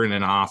chair in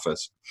an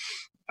office.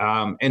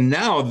 And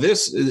now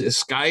this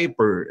Skype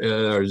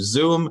or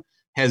Zoom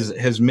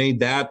has made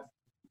that,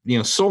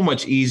 so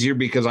much easier,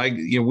 because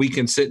we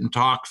can sit and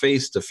talk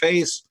face to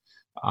face.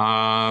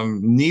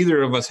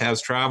 Neither of us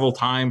has travel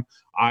time.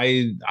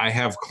 I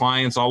have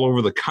clients all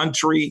over the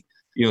country,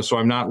 so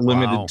I'm not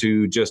limited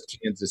to just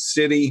Kansas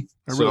City.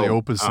 That really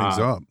opens things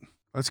up.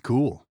 That's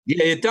cool.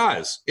 Yeah, it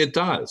does. It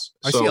does.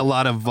 I see a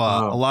lot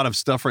of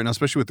stuff right now,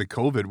 especially with the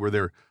COVID, where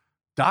their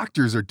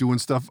doctors are doing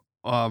stuff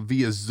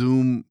via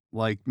Zoom.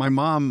 Like my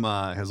mom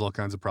has all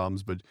kinds of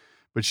problems, but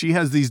she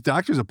has these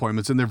doctor's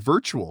appointments and they're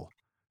virtual,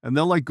 and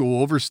they'll like go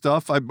over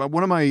stuff.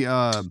 One of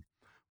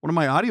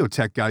my audio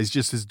tech guys,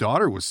 just his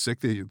daughter was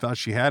sick. They thought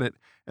she had it,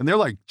 and they're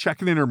like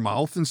checking in her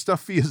mouth and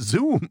stuff via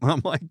Zoom.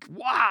 I'm like,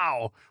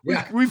 wow,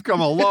 we've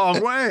come a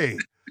long way.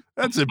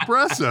 That's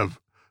impressive.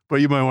 But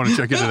you might want to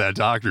check into that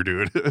doctor,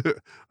 dude.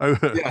 I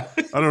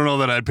don't know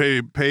that I'd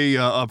pay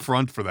up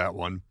front for that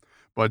one.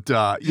 But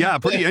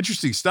pretty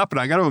interesting stuff. And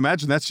I got to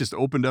imagine that's just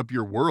opened up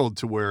your world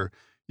to where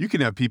you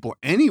can have people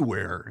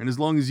anywhere. And as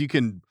long as you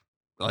can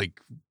like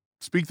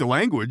speak the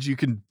language, you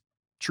can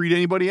treat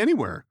anybody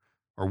anywhere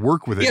or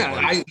work with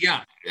anybody.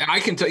 I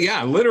can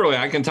literally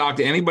I can talk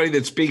to anybody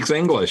that speaks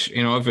English.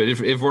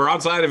 If we're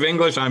outside of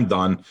English, I'm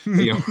done.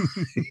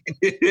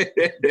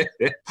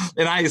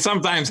 And I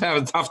sometimes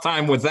have a tough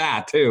time with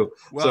that too.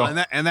 Well,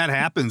 and that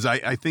happens.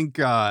 I think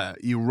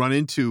you run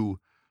into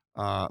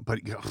but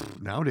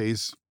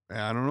nowadays,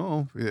 I don't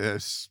know.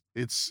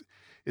 It's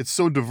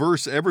so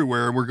diverse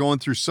everywhere, and we're going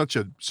through so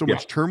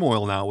much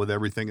turmoil now with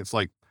everything. It's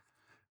like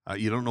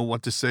you don't know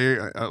what to say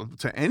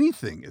to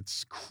anything.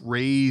 It's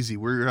crazy.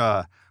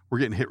 We're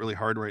getting hit really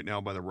hard right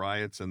now by the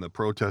riots and the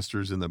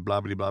protesters and the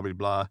blah blah blah blah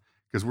blah,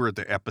 because we're at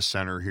the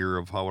epicenter here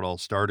of how it all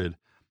started.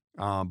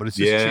 But it's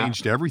just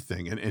changed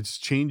everything, and it's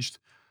changed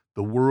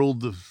the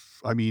world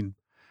I mean,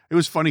 it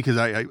was funny because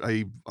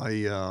I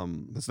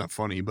that's not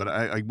funny, but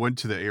I went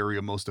to the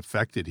area most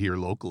affected here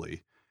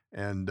locally,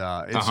 and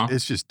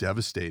it's just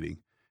devastating.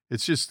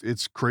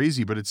 It's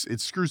crazy, but it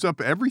screws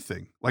up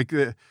everything. Like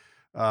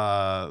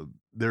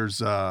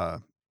there's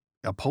a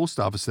post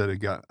office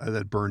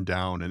that burned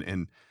down,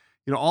 and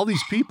all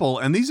these people,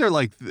 and these are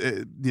like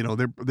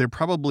they're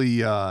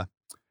probably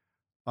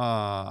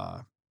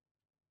not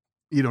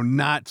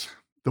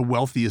the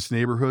wealthiest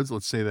neighborhoods,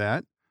 let's say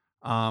that.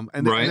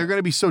 And they're going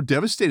to be so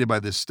devastated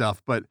by this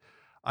stuff. But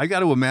I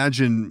got to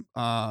imagine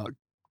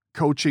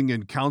coaching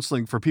and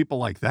counseling for people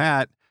like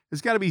that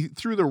has got to be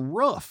through the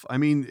roof. I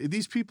mean,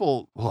 these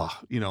people,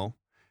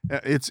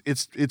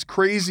 it's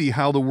crazy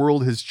how the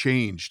world has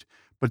changed.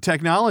 But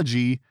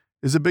technology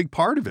is a big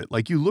part of it.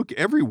 Like you look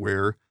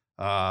everywhere,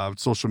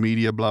 social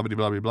media, blah, blah,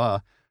 blah, blah, blah.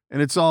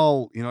 And it's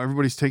all,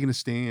 everybody's taking a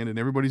stand and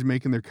everybody's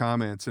making their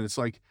comments. And it's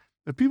like,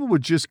 if people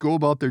would just go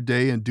about their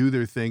day and do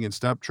their thing and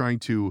stop trying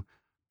to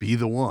be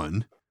the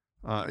one,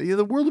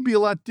 the world would be a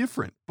lot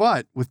different.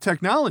 But with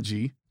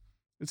technology,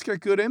 it's got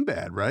good and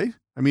bad, right?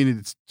 I mean,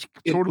 it's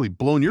totally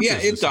blown your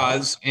business. Yeah, it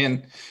does.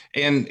 And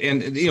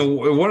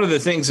one of the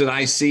things that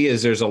I see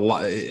is there's a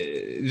lot,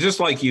 just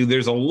like you,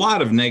 there's a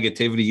lot of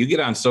negativity. You get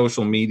on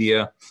social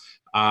media,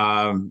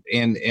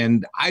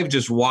 and I've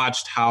just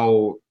watched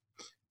how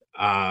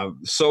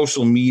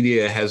social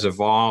media has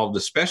evolved,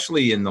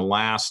 especially in the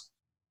last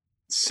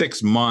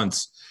 6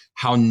 months,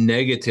 how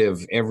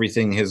negative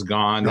everything has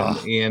gone.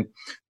 And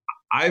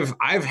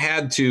I've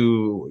had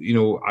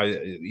to,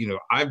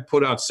 I've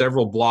put out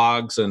several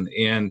blogs,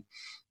 and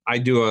I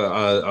do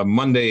a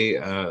Monday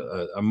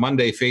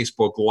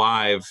Facebook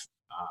Live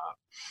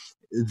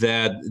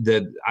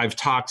that I've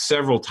talked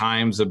several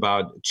times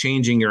about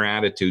changing your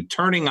attitude,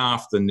 turning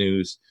off the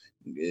news,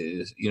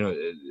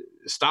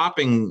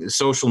 stopping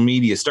social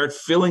media, start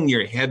filling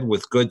your head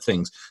with good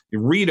things.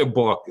 Read a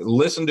book,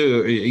 listen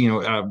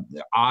to,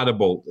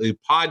 Audible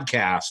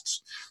podcasts.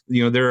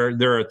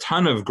 There are a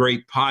ton of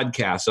great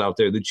podcasts out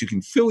there that you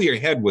can fill your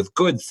head with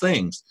good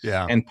things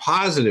and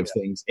positive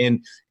things.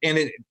 And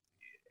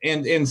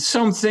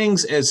some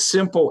things as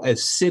simple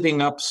as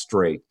sitting up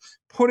straight,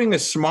 putting a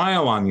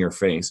smile on your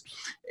face,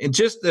 and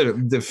just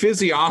the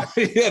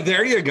physiology.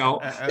 There you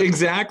go.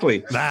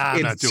 Exactly.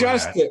 It's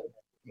just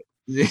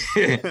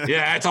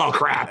it's all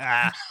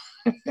crap.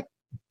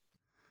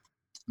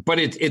 But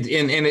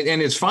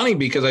it's funny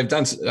because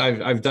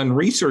I've done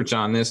research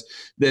on this,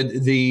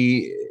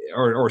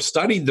 or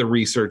studied the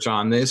research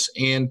on this,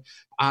 and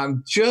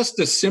just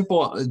a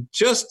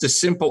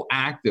simple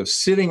act of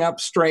sitting up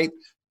straight,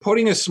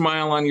 putting a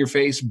smile on your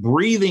face,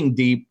 breathing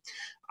deep,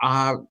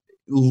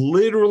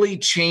 literally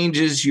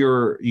changes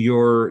your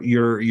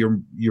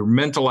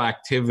mental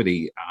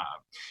activity.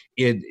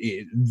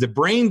 The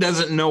brain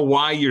doesn't know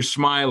why you're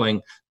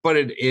smiling, but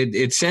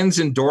it sends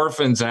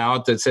endorphins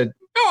out that said,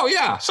 oh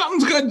yeah,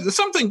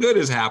 something good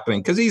is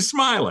happening because he's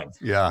smiling.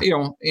 Yeah.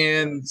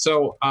 And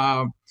so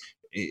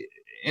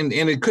and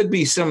it could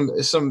be some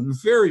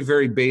very,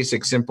 very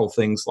basic, simple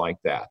things like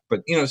that.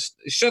 But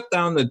shut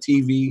down the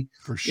TV.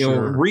 For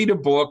sure. Read a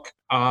book.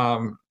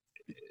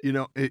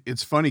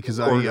 It's funny because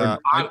I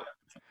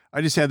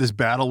just had this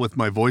battle with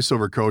my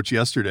voiceover coach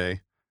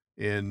yesterday.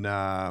 And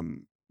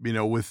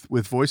with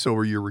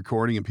voiceover, you're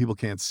recording and people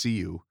can't see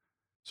you,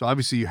 so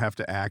obviously you have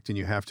to act and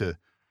you have to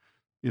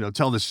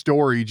tell the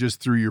story just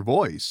through your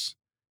voice.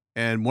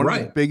 And one of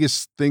the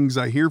biggest things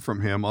I hear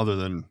from him, other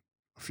than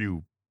a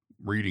few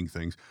reading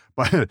things,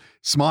 but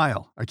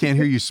smile. I can't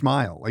hear you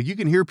smile. Like, you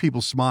can hear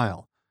people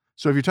smile.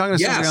 So if you're talking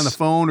to somebody on the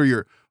phone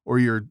or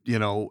you're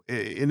in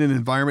an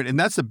environment, and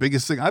that's the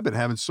biggest thing. I've been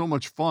having so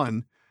much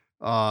fun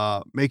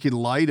making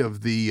light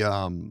of the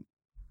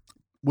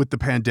with the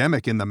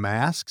pandemic and the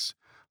masks.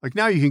 Like,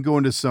 now you can go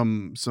into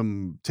some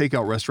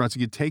takeout restaurants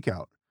and get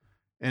takeout.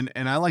 And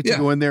I like to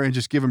go in there and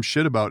just give them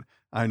shit about,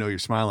 I know you're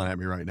smiling at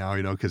me right now,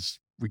 because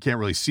we can't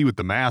really see with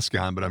the mask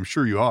on, but I'm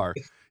sure you are,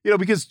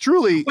 because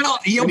truly, when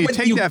you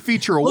take that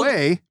feature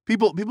away,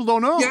 people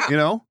don't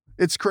know,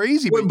 it's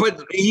crazy.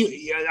 But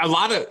a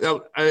lot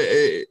of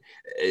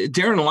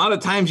Darren, a lot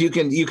of times you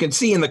can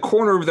see in the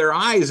corner of their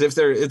eyes, if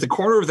the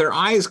corner of their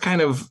eyes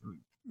kind of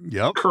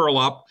curl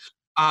up,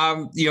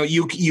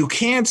 you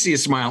can't see a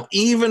smile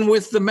even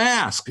with the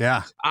mask.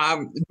 Yeah.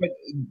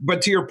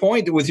 But to your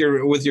point with your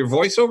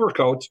voiceover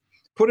coach,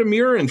 put a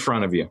mirror in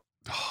front of you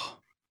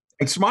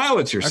and smile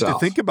at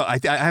yourself.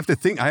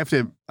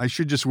 I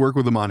should just work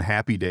with them on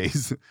happy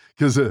days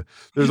because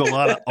there's a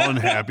lot of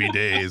unhappy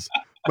days.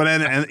 But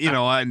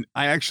I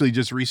actually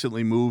just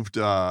recently moved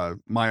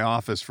my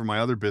office for my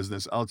other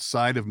business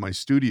outside of my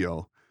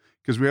studio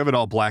because we have it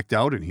all blacked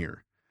out in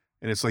here.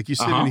 And it's like you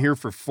sit in here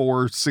for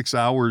 4-6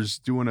 hours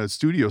doing a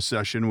studio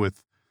session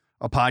with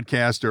a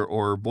podcast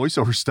or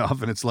voiceover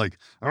stuff. And it's like,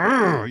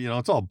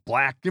 it's all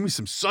black. Give me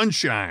some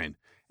sunshine.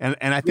 And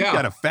I think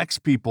that affects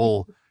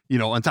people,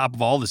 on top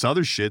of all this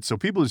other shit. So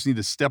people just need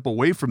to step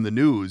away from the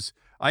news.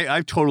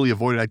 I've totally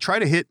avoided. I try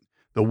to hit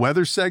the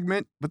weather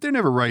segment, but they're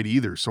never right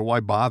either. So why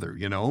bother?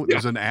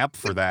 There's an app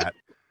for that.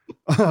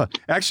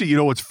 Actually,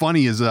 what's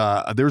funny is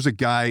there's a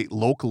guy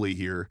locally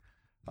here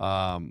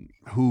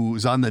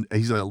who's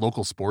he's a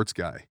local sports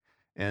guy.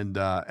 And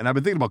I've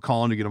been thinking about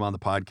calling to get him on the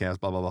podcast,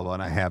 blah, blah, blah, blah.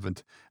 And I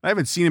haven't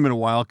seen him in a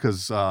while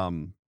because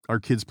our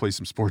kids play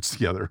some sports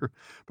together.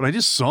 But I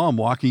just saw him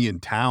walking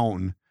in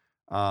town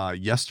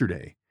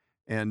yesterday.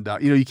 And,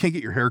 you can't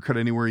get your hair cut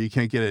anywhere. You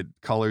can't get it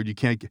colored.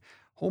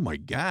 Oh my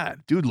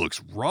God, dude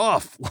looks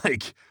rough.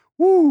 Like,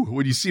 woo,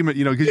 when you see him,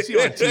 because you see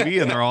him on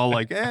TV and they're all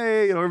like,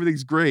 hey,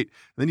 everything's great.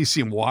 And then you see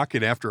him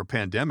walking after a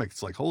pandemic.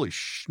 It's like, holy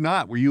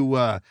snot. Were you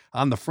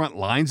on the front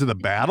lines of the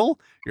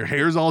battle? Your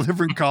hair's all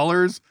different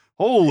colors.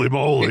 Holy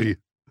moly.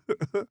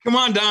 Come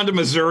on down to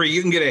Missouri.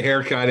 You can get a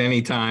haircut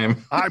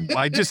anytime.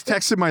 I just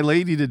texted my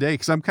lady today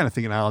because I'm kind of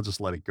thinking I'll just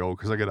let it go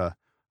because I got a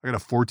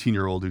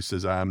 14-year-old who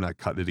says I'm not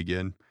cutting it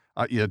again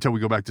until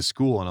we go back to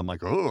school. And I'm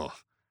like, oh.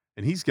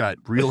 And he's got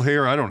real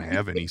hair. I don't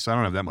have any, so I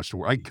don't have that much to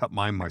worry. I can cut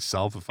mine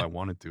myself if I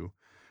wanted to.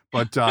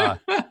 But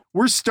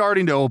we're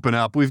starting to open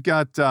up. We've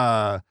got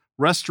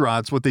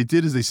restaurants. What they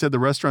did is they said the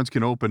restaurants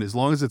can open as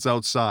long as it's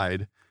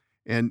outside.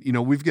 And,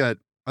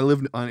 I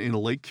live in a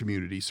lake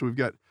community, so we've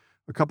got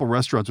a couple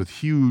restaurants with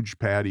huge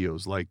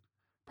patios, like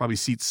probably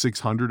seat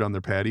 600 on their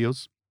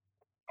patios.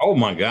 Oh,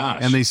 my gosh.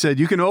 And they said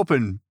you can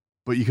open,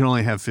 but you can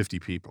only have 50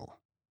 people.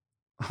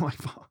 I'm like,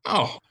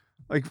 oh.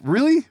 Like,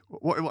 really?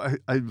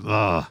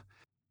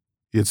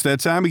 It's that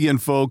time again,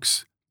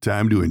 folks.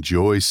 Time to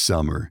enjoy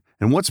summer.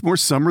 And what's more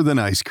summer than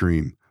ice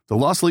cream? The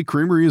Lost Lake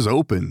Creamery is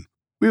open.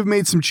 We have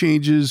made some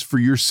changes for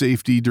your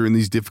safety during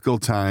these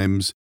difficult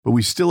times, but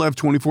we still have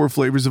 24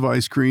 flavors of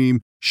ice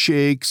cream,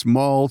 shakes,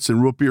 malts,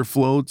 and root beer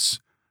floats.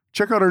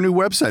 Check out our new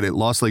website at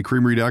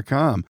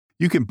lostlakecreamery.com.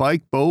 You can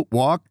bike, boat,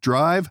 walk,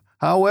 drive,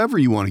 however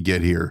you want to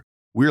get here.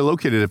 We are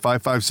located at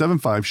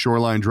 5575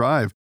 Shoreline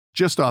Drive,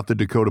 just off the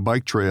Dakota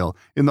Bike Trail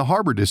in the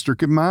Harbor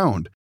District of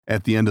Mound,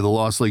 at the end of the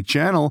Lost Lake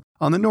Channel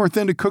on the north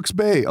end of Cooks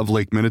Bay of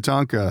Lake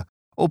Minnetonka.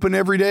 Open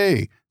every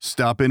day.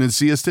 Stop in and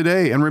see us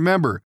today. And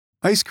remember,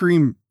 ice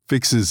cream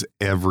fixes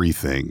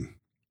everything.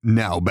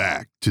 Now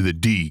back to the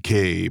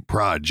DK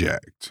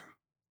Project.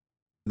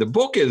 The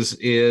book is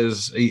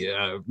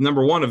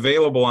number one,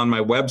 available on my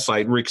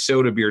website,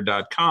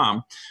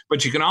 ricksoetebier.com,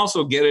 but you can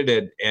also get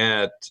it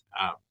at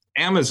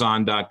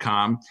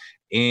amazon.com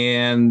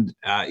and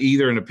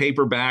either in a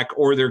paperback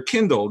or their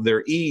Kindle,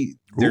 their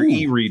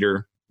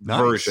e-reader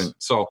version.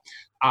 So,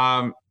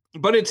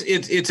 but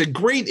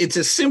it's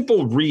a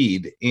simple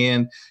read.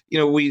 And,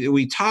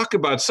 we talk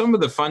about some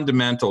of the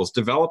fundamentals,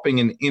 developing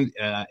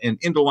an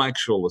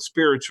intellectual, a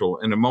spiritual,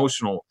 an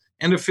emotional,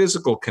 and a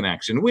physical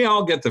connection. We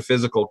all get the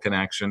physical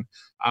connection.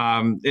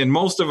 And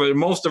most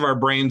of our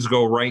brains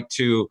go right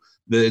to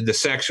the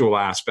sexual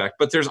aspect,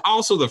 but there's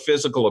also the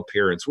physical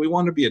appearance. We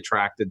want to be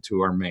attracted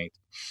to our mate.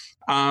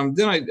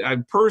 Then I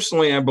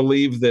personally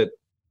believe that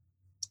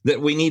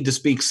we need to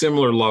speak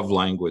similar love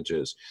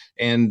languages,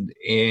 and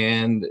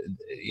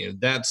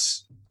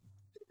that's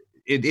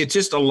it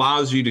just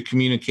allows you to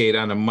communicate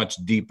on a much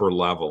deeper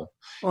level.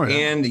 Oh, yeah.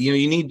 And you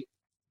need.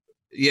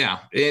 Yeah.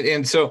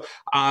 And so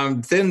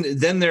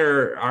then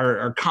there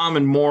are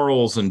common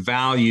morals and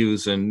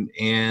values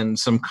and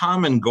some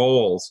common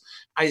goals.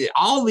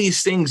 All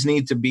these things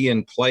need to be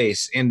in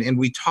place. And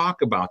we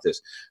talk about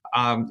this.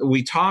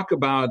 We talk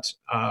about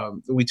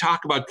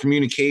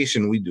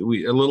communication.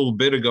 We a little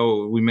bit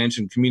ago, we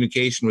mentioned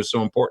communication was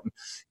so important.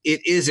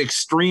 It is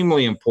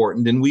extremely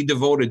important. And we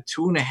devoted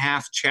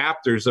 2.5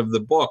 chapters of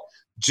the book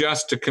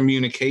just to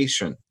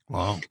communication.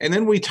 Wow. And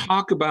then we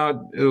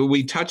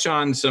touch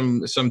on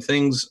some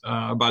things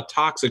about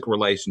toxic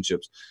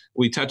relationships.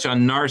 We touch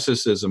on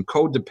narcissism,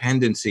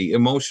 codependency,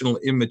 emotional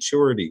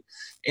immaturity,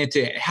 and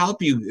to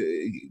help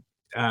you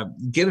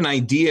get an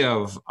idea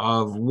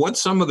of what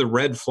some of the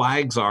red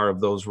flags are of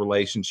those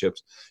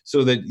relationships,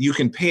 so that you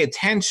can pay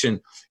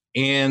attention.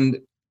 And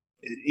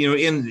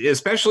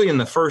especially in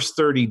the first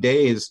 30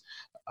 days.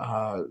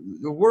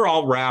 We're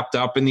all wrapped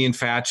up in the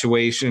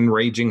infatuation,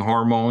 raging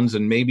hormones,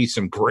 and maybe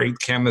some great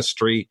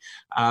chemistry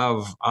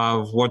of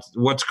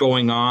what's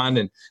going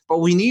on. But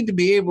we need to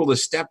be able to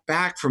step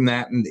back from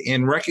that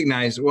and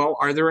recognize, well,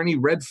 are there any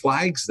red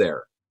flags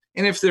there?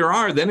 And if there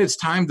are, then it's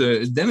time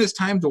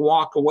to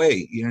walk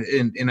away.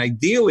 And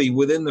ideally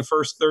within the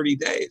first 30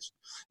 days.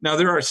 Now,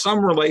 there are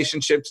some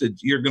relationships that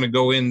you're going to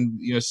go in,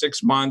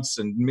 6 months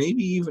and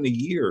maybe even a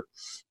year.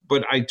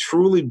 But I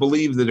truly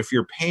believe that if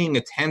you're paying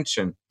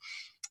attention,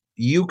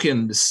 you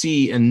can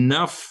see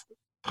enough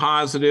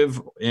positive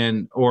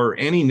or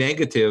any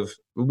negative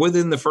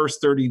within the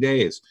first 30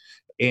 days.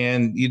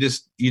 And you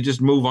just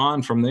move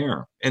on from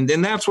there. And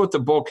then that's what the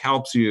book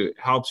helps you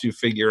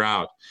figure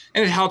out.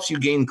 And it helps you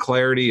gain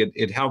clarity.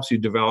 It helps you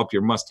develop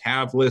your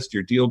must-have list,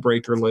 your deal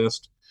breaker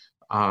list.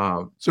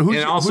 So who's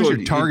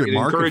your target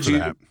market for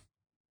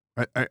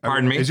that?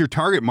 Pardon me? Is your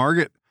target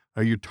market?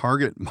 I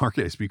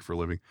speak for a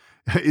living.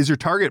 Is your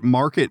target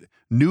market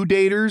new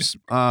daters?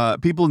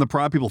 People in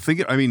the people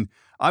thinking. I mean,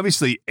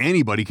 obviously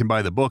anybody can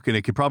buy the book, and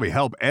it could probably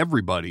help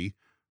everybody.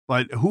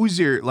 But who's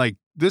your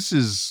This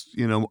is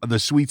the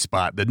sweet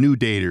spot. The new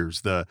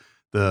daters, the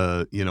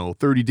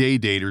 30-day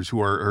daters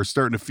who are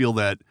starting to feel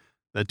that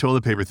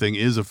toilet paper thing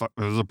is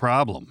a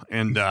problem,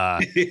 and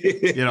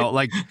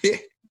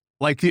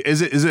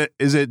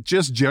is it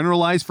just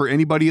generalized for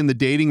anybody in the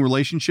dating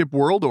relationship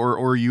world,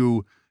 or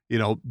you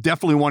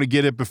definitely want to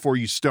get it before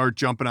you start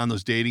jumping on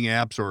those dating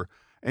apps or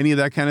any of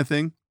that kind of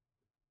thing?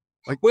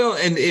 Well,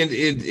 and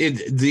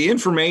the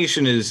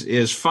information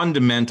is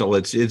fundamental.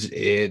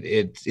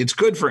 It's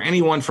good for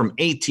anyone from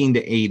 18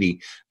 to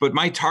 80, but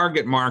my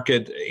target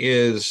market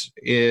is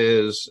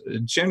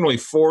generally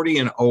 40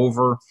 and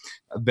over.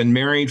 I've been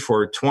married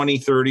for 20,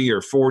 30,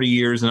 or 40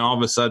 years, and all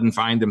of a sudden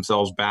find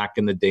themselves back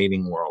in the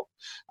dating world.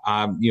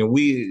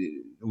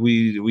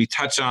 We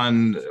touch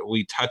on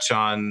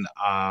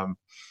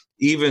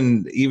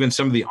even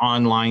some of the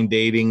online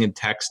dating and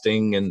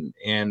texting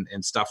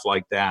and stuff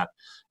like that.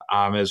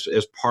 As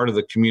part of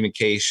the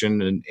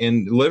communication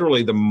and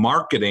literally the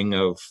marketing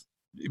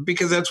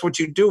because that's what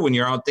you do when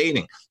you're out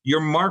dating.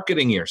 You're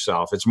marketing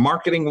yourself. It's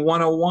marketing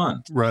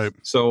 101. Right.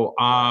 So,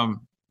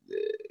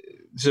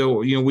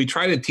 we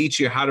try to teach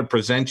you how to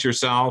present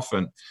yourself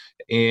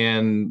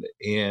and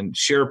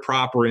share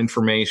proper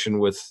information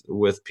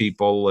with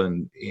people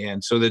and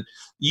so that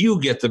you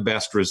get the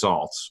best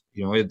results.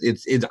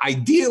 It's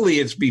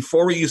ideally it's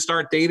before you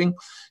start dating.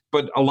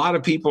 But a lot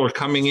of people are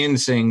coming in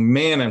saying,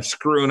 man, I'm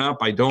screwing up.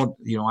 I don't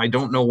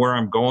know where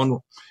I'm going.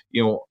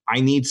 I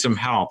need some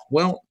help.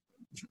 Well,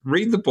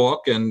 read the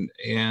book and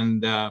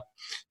then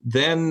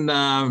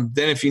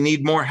if you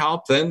need more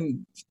help,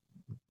 then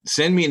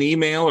send me an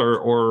email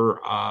or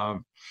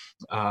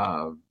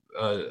a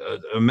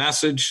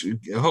message,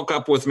 hook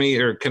up with me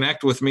or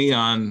connect with me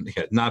on,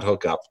 not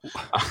hook up.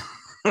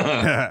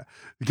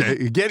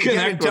 Okay, get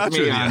in touch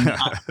with me.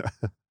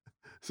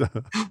 So,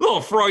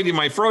 little Freudian,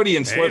 my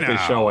Freudian slip is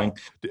showing.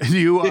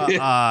 You, that's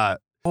what I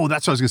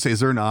was gonna say. Is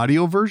there an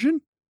audio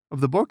version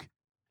of the book?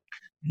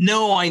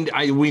 No,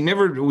 we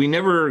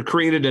never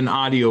created an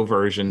audio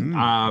version.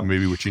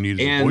 Maybe what you need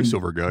is a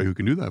voiceover guy who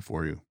can do that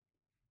for you.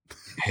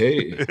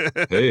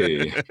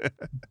 Hey,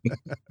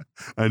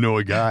 I know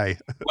a guy.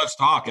 Let's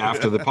talk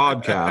after the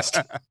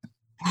podcast.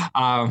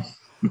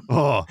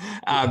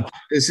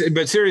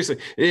 But seriously,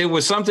 it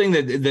was something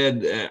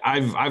that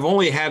I've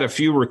only had a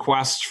few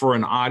requests for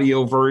an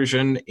audio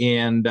version,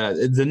 and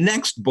the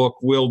next book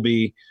will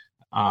be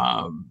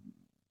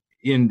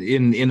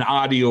in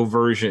audio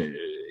version.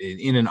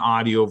 In an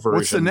audio version.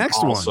 What's the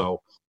next one?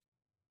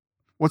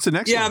 What's the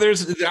next one?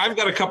 I've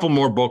got a couple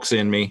more books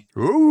in me.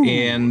 Ooh.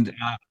 And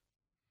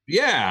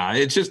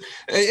it's just,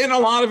 and a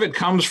lot of it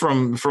comes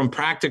from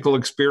practical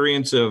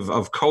experience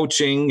of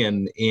coaching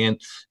and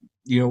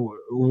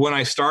when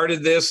I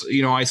started this,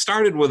 I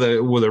started with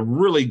a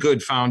really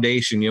good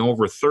foundation,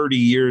 over 30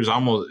 years,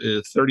 almost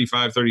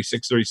 35,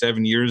 36,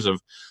 37 years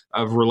of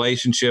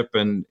relationship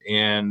and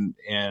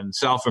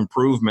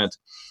self-improvement.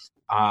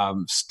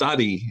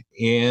 study.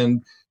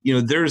 And,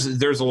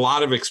 there's a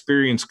lot of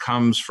experience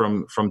comes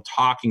from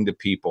talking to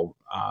people.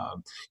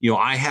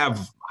 I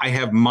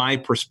have my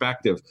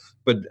perspective,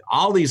 but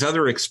all these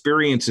other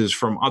experiences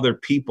from other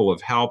people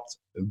have helped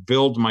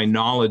build my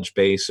knowledge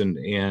base.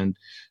 And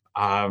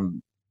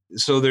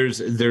so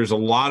there's a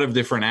lot of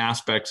different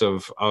aspects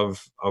of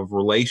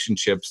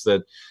relationships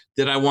that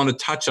I want to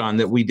touch on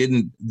that we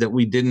didn't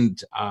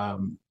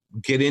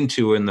get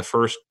into in the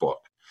first book.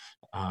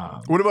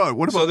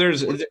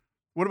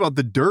 What about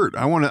the dirt?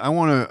 I'll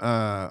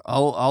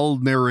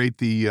narrate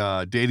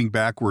the dating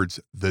backwards,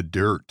 the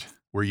dirt,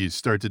 where you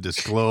start to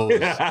disclose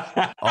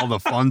all the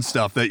fun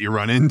stuff that you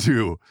run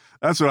into.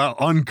 That's what I'll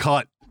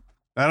uncut.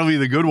 That'll be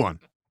the good one.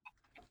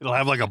 It'll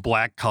have like a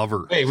black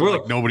cover. Hey, so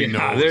like nobody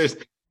knows.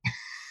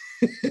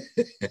 And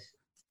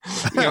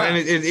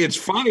it's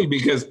funny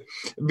because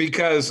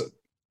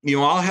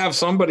I'll have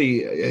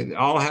somebody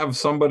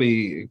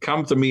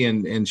come to me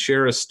and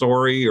share a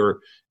story or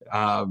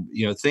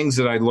things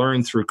that I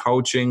learned through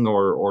coaching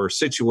or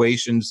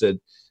situations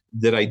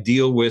that I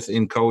deal with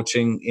in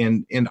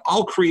coaching, and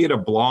I'll create a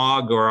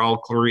blog or I'll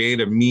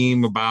create a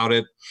meme about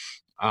it.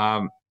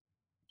 And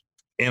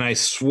I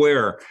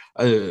swear,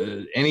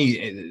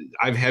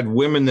 I've had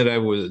women that I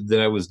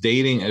was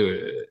dating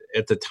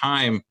at the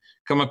time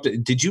come up to,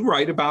 did you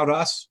write about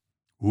us?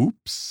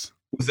 Oops.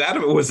 Was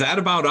that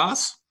about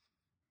us?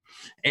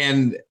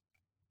 And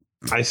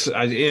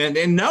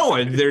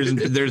no,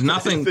 there's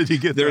nothing.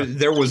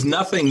 there was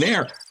nothing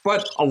there.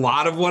 But a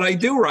lot of what I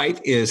do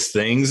write is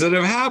things that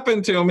have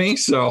happened to me.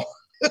 So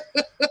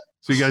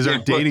you guys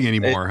aren't dating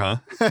anymore, huh?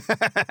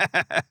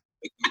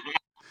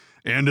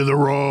 End of the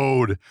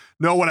road.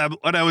 No, what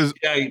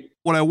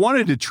I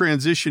wanted to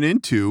transition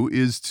into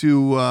is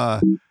to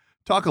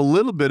talk a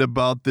little bit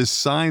about this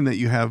sign that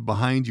you have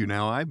behind you.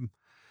 Now, I'm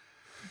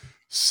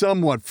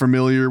somewhat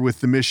familiar with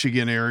the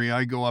Michigan area.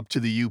 I go up to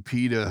the UP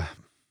to,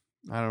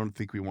 I don't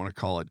think we want to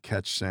call it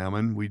catch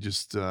salmon. We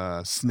just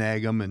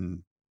snag them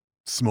and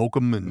smoke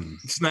them and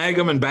snag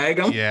them and bag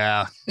them.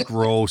 Yeah,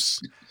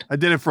 gross. I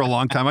did it for a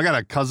long time. I got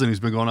a cousin who's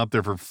been going up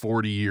there for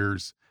 40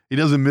 years. He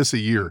doesn't miss a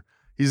year.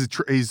 He's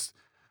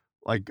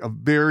like a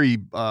very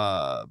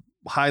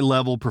high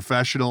level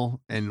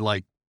professional, and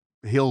like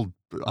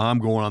I'm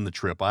going on the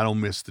trip. I don't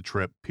miss the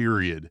trip,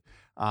 period.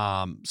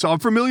 So I'm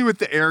familiar with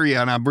the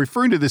area, and I'm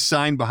referring to this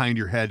sign behind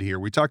your head here.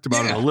 We talked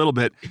about it a little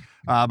bit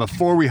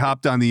before we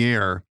hopped on the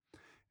air.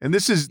 And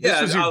this was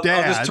your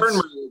dad's. I'll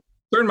just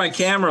turn my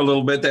camera a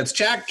little bit. That's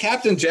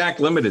Captain Jack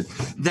Limited.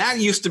 That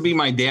used to be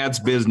my dad's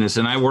business,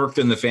 and I worked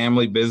in the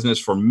family business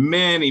for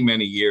many,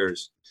 many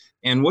years.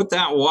 And what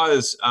that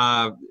was,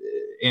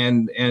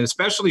 and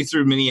especially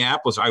through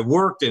Minneapolis, I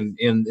worked in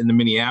the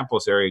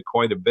Minneapolis area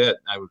quite a bit.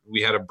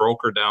 We had a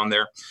broker down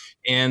there,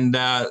 and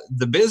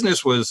the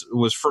business was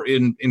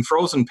in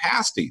frozen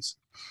pasties.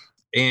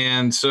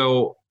 And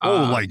so,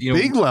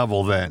 big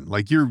level then,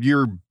 like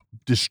you're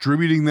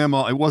distributing them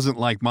all. It wasn't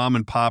like mom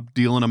and pop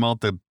dealing them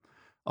out the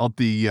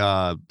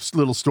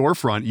little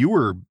storefront. You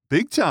were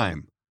big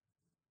time.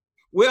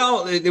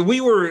 Well, we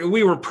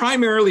were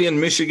primarily in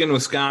Michigan,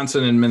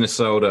 Wisconsin, and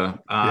Minnesota.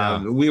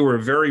 We were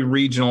very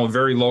regional,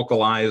 very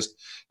localized.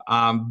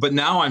 But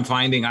now I'm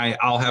finding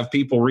I'll have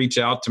people reach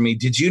out to me.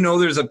 Did you know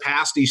there's a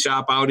pasty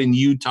shop out in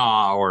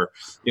Utah, or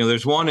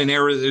there's one in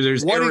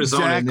Arizona? What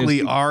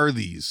exactly are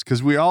these?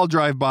 Because we all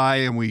drive by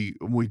and we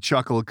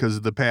chuckle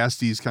because the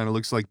pasties kind of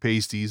looks like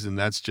pasties, and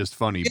that's just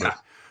funny. Yeah.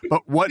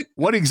 But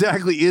what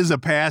exactly is a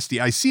pasty?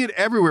 I see it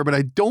everywhere, but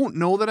I don't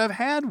know that I've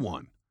had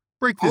one.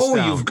 Break this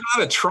down. You've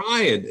got to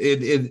try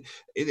it.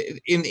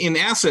 In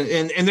essence,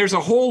 and there's a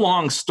whole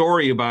long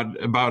story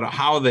about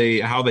how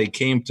they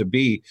came to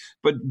be.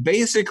 But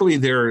basically,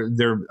 they're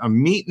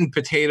meat and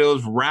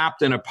potatoes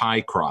wrapped in a pie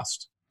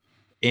crust.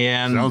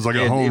 And sounds like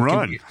a home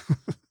run.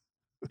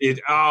 Put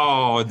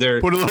a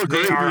little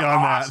gravy on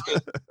awesome.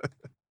 That.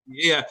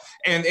 Yeah,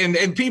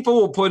 and people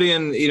will put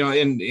in,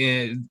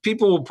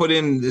 people will put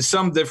in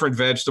some different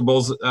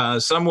vegetables.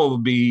 Some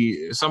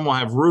will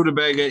have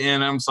rutabaga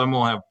in them. Some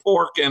will have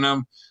pork in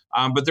them.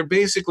 But they're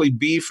basically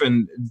beef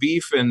and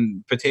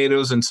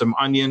potatoes and some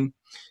onion,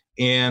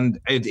 and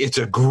it's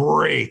a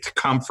great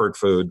comfort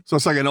food. So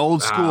it's like an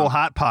old school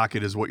Hot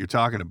Pocket, is what you're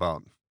talking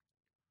about.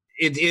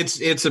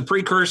 It's a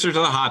precursor to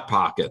the Hot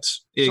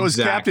Pockets. So exactly. Is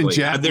Captain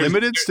Jack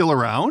Limited still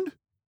around?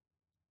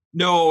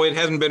 No, it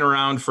hasn't been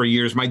around for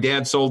years. My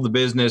dad sold the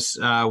business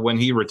when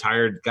he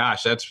retired.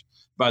 Gosh, that's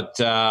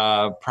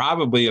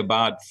probably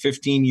about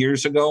 15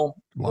 years ago.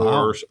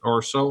 Wow.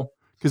 or so.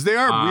 Because they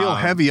are real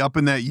heavy up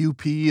in that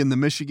UP and the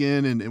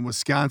Michigan and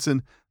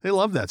Wisconsin. They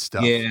love that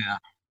stuff.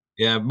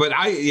 Yeah. But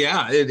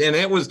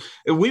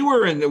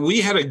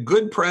we had a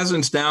good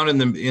presence down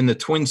in the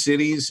Twin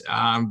Cities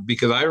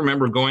because I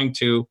remember going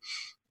to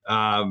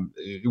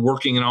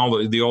working in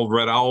all the old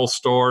Red Owl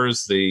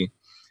stores, the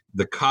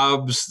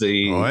Cubs,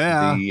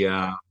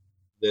 the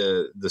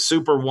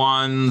Super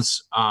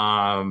Ones,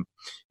 and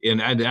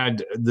a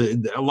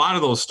lot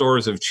of those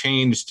stores have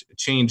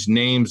changed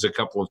names a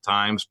couple of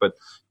times, but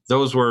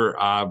those were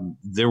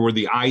there were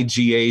the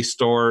IGA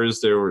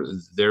stores.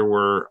 There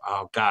were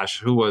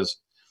who was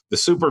the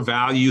Super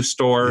Value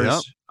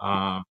stores.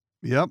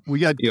 Yep. We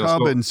got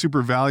Cub and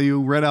Super Value.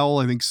 Red Owl,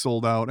 I think,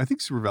 sold out. I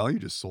think Super Value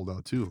just sold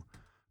out too.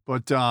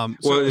 But so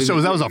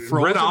that was a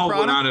frozen Red Owl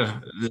product? went out of.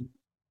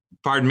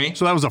 Pardon me?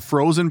 So that was a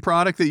frozen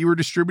product that you were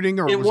distributing,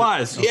 or it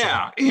was okay.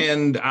 Yeah.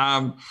 And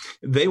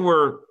they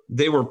were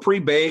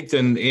pre-baked,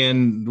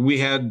 and we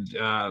had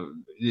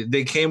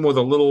they came with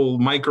a little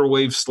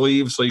microwave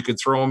sleeve, so you could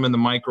throw them in the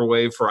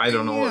microwave for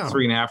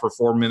 3.5 or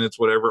 4 minutes,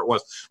 whatever it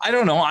was. I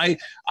don't know. I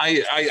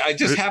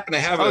just happen to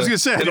have. I was going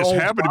to say I just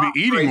happen to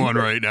be eating one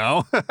right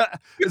now.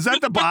 Is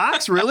that the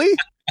box? Really?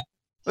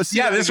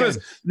 Yeah, this was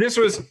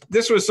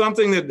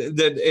something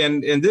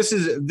and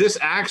this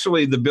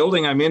actually, the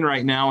building I'm in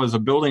right now is a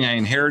building I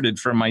inherited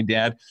from my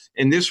dad,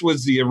 and this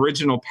was the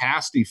original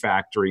pasty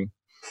factory,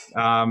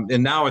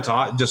 and now it's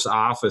just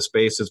office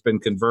space. It's been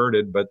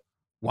converted, but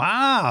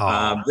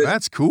wow,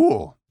 that's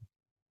cool.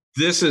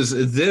 This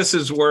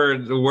is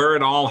where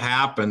it all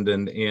happened,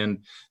 and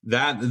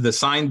that the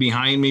sign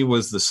behind me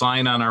was the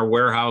sign on our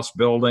warehouse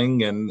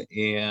building,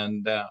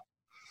 and.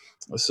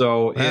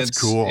 So that's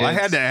cool. I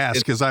had to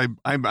ask because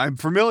I'm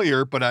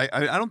familiar, but I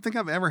don't think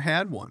I've ever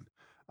had one.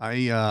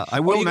 I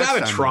will. Well, you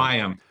got to try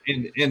them,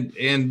 and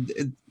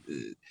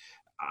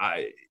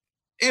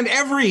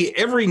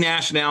every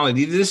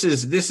nationality. This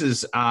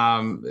is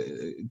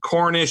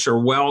Cornish or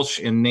Welsh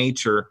in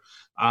nature,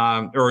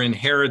 or in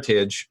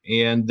heritage,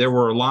 and there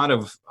were a lot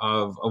of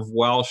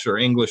Welsh or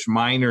English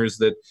miners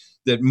that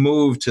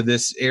moved to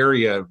this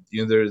area.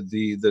 You know,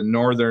 the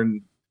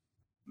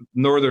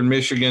northern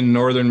Michigan,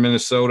 northern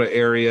Minnesota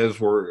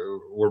areas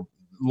were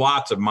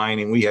lots of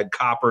mining. We had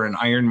copper and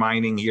iron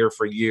mining here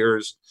for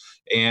years,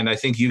 and I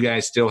think you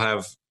guys still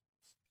have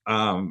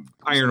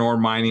iron ore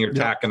mining or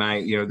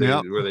taconite. You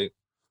know, where they. I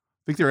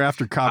think they're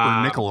after copper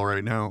and nickel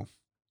right now.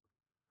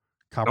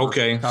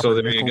 So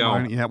there you go.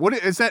 Mining. Yeah, what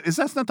is that? Is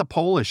that's not the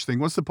Polish thing?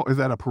 Is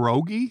that a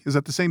pierogi? Is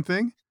that the same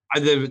thing?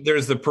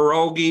 There's the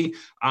pierogi.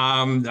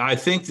 I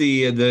think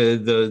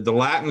the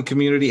Latin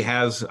community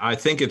has. I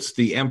think it's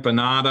the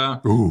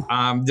empanada. Ooh.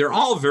 They're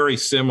all very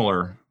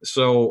similar.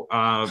 So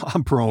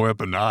I'm pro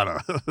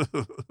empanada.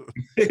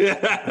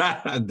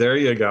 There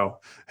you go.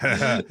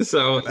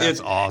 So that's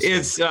awesome.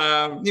 It's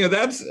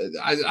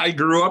I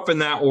grew up in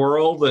that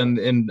world,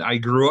 and I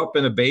grew up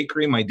in a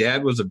bakery. My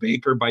dad was a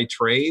baker by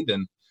trade,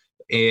 and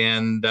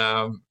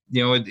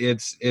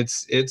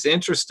it's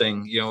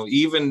interesting. You know,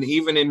 even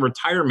in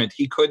retirement,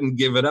 he couldn't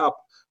give it up.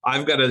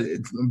 I've got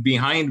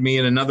behind me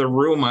in another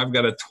room, I've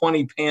got a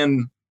 20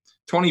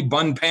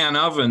 bun pan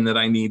oven that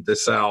I need to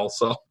sell.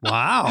 So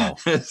wow.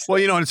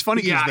 Well, it's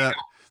funny because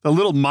the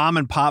little mom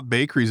and pop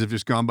bakeries have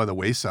just gone by the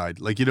wayside.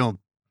 Like you don't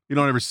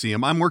ever see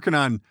them.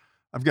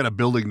 I've got a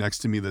building next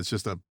to me that's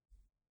just a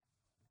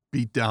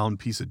beat down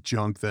piece of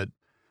junk that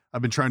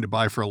I've been trying to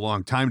buy for a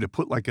long time to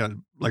put like a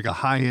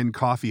high-end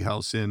coffee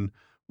house in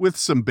with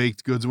some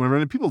baked goods and whatever.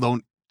 And people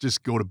don't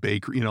just go to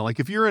bakery, like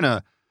if you're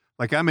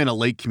I'm in a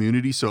lake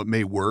community, so it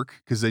may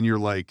work because then you're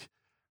like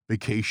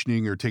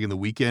vacationing or taking the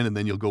weekend and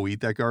then you'll go eat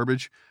that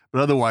garbage.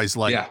 But otherwise,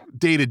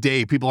 day to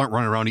day, people aren't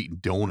running around eating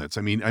donuts.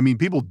 I mean,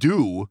 people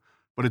do,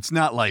 but it's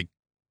not like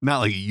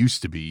it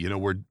used to be,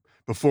 where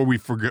before we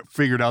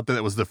figured out that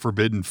it was the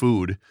forbidden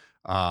food,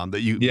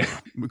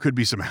 could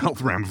be some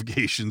health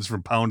ramifications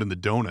from pounding the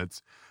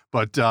donuts.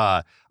 But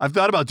I've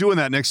thought about doing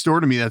that next door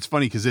to me. That's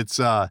funny because it's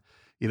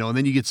and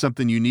then you get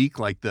something unique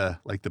like the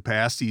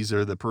pasties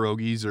or the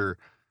pierogies or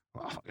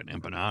fucking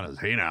empanadas.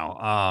 Hey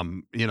now,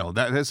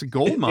 that's a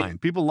gold mine.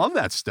 People love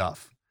that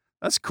stuff.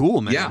 That's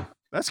cool, man. Yeah,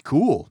 that's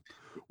cool.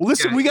 Well,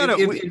 listen,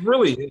 it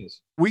really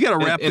is. We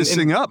gotta wrap this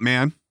thing up,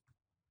 man.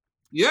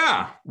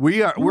 Yeah,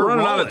 we're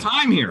running out of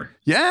time here.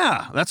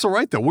 Yeah, that's all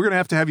right though. We're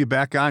gonna have you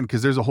back on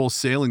because there's a whole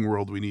sailing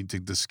world we need to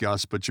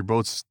discuss. But your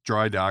boat's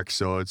dry dock,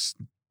 so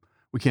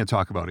we can't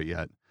talk about it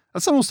yet.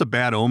 That's almost a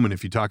bad omen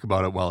if you talk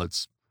about it while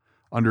it's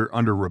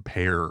under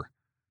repair.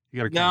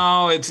 You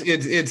gotta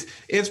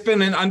it's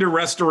been under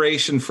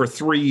restoration for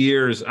 3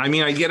 years. I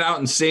mean, I get out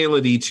and sail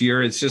it each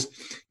year. It's just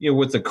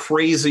with the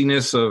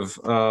craziness of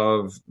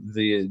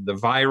the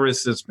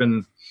virus that's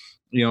been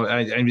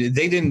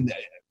they didn't.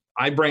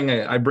 I bring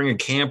a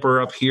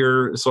camper up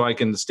here so I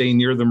can stay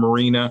near the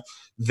marina.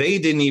 They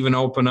didn't even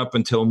open up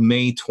until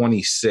May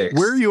 26th.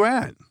 Where are you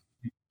at?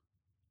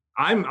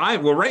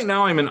 Well, right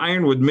now I'm in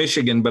Ironwood,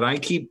 Michigan, but I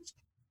keep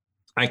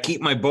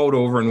my boat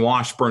over in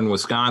Washburn,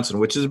 Wisconsin,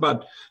 which is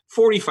about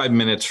 45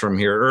 minutes from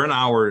here, or an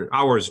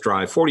hour's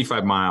drive,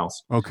 45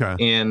 miles. Okay.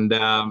 And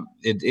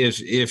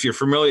if you're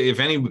familiar, if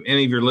any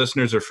of your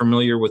listeners are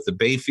familiar with the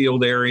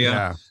Bayfield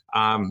area,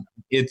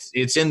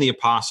 it's in the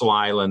Apostle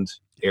Island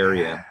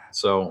area. Yeah.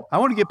 So I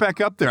want to get back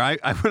up there. I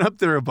went up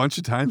there a bunch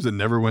of times and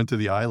never went to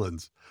the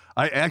islands.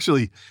 I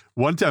actually,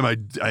 one time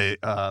I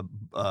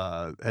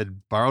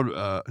had borrowed,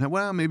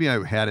 maybe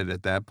I had it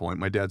at that point,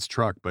 my dad's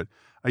truck, but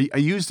I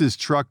used his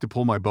truck to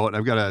pull my boat.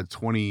 I've got a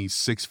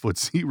 26-foot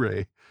Sea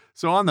Ray.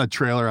 So on the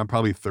trailer, I'm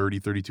probably 30,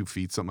 32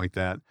 feet, something like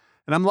that.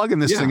 And I'm lugging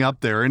this thing up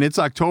there, and it's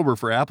October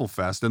for Apple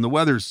Fest, and the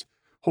weather's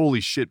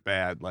holy shit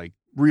bad, like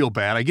real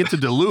bad. I get to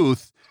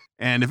Duluth,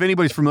 and if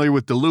anybody's familiar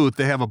with Duluth,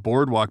 they have a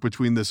boardwalk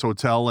between this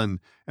hotel and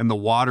the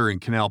water in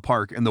Canal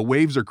Park, and the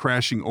waves are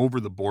crashing over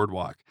the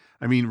boardwalk.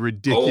 I mean,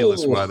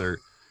 ridiculous weather.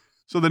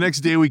 So the next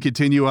day we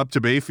continue up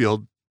to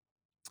Bayfield,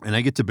 and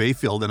I get to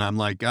Bayfield, and I'm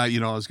like, I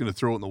was going to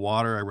throw it in the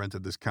water. I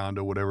rented this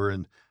condo, whatever,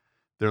 and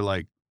they're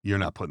like, you're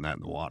not putting that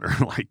in the water.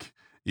 Like,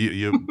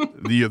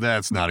 you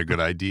that's not a good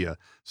idea.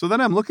 So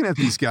then I'm looking at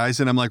these guys,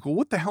 and I'm like, well,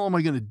 what the hell am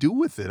I going to do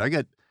with it? I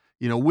got,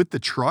 with the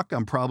truck,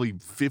 I'm probably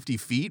 50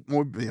 feet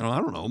more, I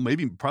don't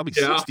know, probably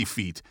 60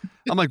 feet.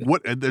 I'm like,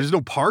 what? There's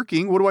no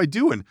parking. What do I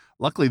do? And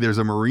luckily there's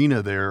a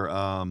marina there.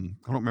 I don't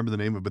remember the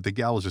name of it, but the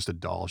gal was just a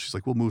doll. She's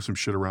like, we'll move some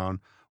shit around.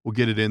 We'll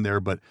get it in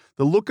there. But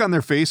the look on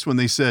their face when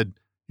they said,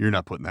 you're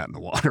not putting that in the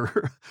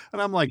water.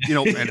 And I'm like,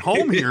 at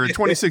home here at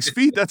 26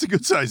 feet, that's a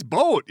good sized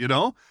boat,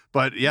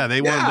 But yeah,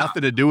 they wanted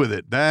nothing to do with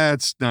it.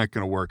 That's not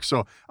going to work.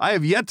 So I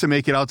have yet to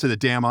make it out to the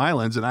damn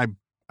islands, and I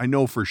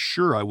know for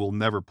sure I will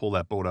never pull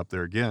that boat up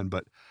there again.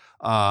 But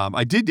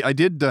I did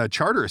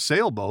charter a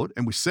sailboat,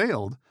 and we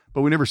sailed,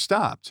 but we never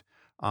stopped.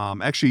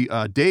 Actually,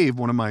 Dave,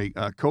 one of my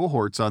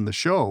cohorts on the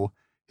show,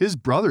 his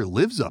brother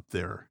lives up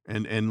there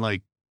and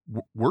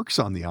works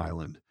on the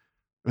island.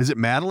 Is it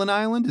Madeline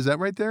Island? Is that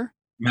right there?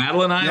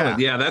 Madeline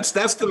Island. Yeah, that's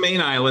the main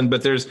island,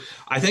 but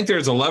I think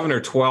there's 11 or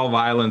 12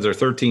 islands or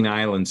 13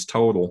 islands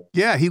total.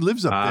 Yeah, he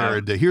lives up there,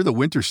 and to hear the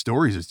winter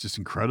stories, it's just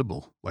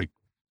incredible. Like,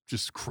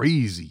 just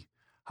crazy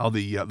how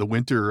the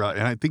winter,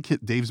 and I think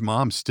Dave's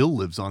mom still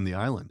lives on the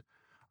island.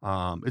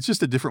 It's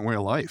just a different way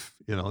of life.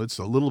 It's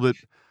a little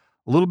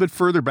bit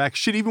further back.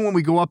 Shit, even when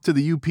we go up to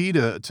the UP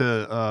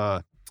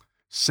to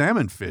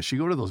salmon fish, you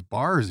go to those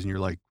bars and you're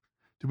like,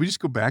 did we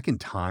just go back in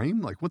time?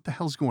 Like, what the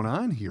hell's going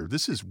on here?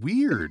 This is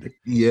weird.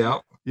 Yeah.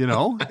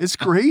 It's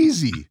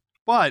crazy.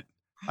 But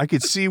I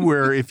could see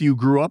where if you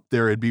grew up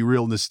there, it'd be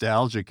real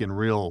nostalgic and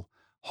real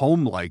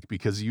home-like,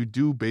 because you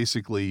do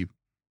basically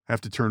have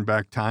to turn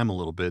back time a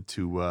little bit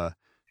to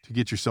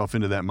get yourself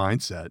into that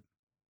mindset.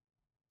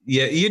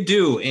 Yeah, you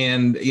do.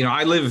 And,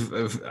 I live,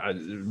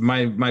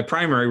 my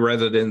primary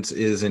residence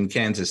is in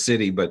Kansas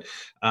City, but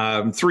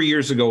 3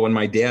 years ago when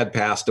my dad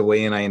passed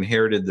away and I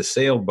inherited the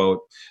sailboat,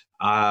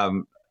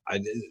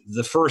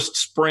 the first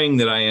spring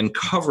that I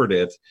uncovered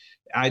it,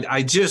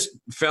 I just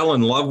fell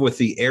in love with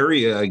the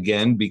area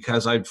again,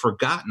 because I'd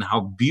forgotten how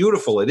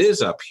beautiful it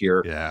is up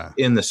here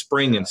in the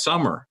spring and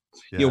summer.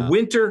 Yeah.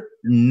 Winter,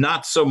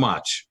 not so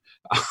much.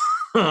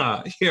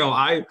 I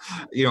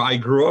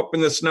grew up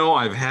in the snow.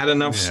 I've had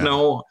enough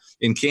snow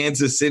in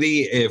Kansas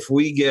City. If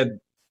we get,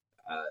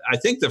 I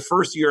think the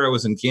first year I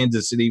was in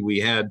Kansas City, we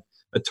had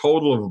a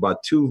total of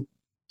about 2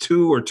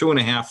 or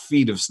 2.5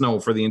 feet of snow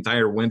for the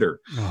entire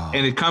winter. Oh.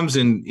 And it comes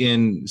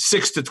in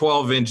 6 to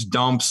 12 inch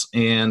dumps.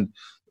 And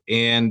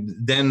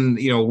then,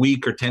 a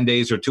week or 10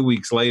 days or 2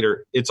 weeks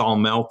later, it's all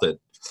melted.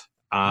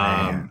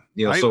 I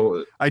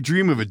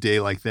dream of a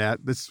day like that.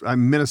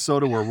 I'm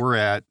Minnesota where we're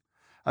at.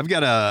 I've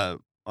got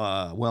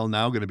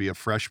now going to be a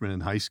freshman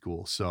in high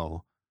school.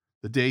 So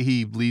the day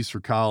he leaves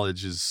for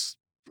college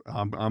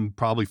I'm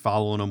probably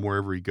following him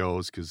wherever he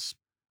goes, because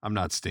I'm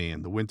not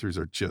staying. The winters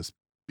are just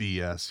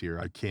BS here.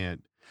 I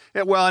can't.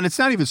 Yeah, well, and it's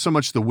not even so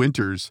much the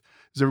winters,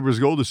 as everybody's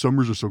go, the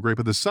summers are so great,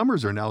 but the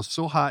summers are now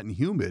so hot and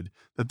humid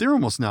that they're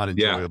almost not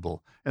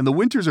enjoyable. Yeah. And the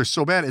winters are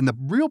so bad. And the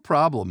real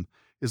problem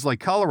is like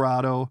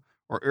Colorado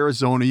or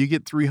Arizona, you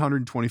get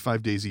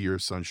 325 days a year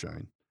of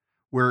sunshine,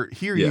 where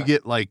here you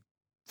get like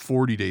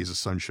 40 days of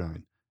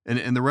sunshine.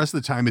 And the rest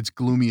of the time it's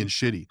gloomy and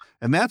shitty.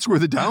 And that's where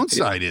the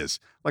downside is.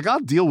 Like, I'll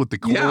deal with the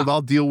cold. Yeah.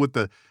 I'll deal with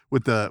the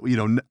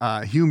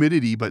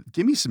humidity, but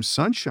give me some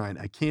sunshine.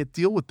 I can't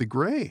deal with the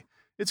gray.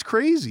 It's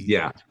crazy.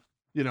 Yeah.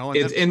 And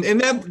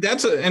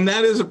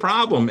that is a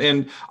problem.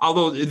 And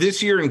although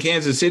this year in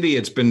Kansas City,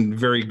 it's been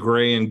very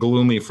gray and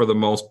gloomy for the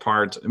most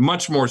part,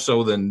 much more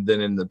so than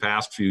in the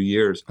past few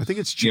years. I think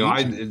it's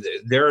changing.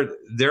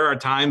 There are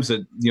times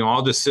that,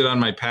 I'll just sit on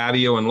my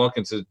patio and look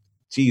and say,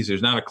 geez,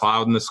 there's not a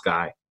cloud in the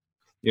sky.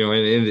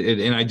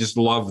 And I just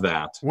love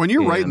that. When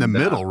you're right in the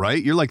middle,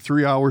 right? You're like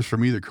 3 hours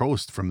from either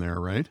coast from there,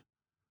 right?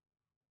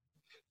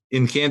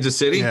 In Kansas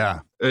City? Yeah.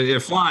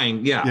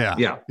 Flying.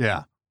 Yeah.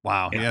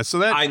 Wow. Yeah. So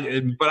that.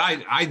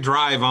 I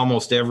drive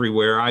almost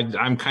everywhere.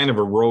 I'm kind of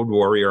a road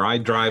warrior. I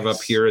drive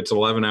up here. It's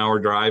 11-hour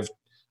drive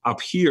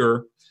up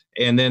here.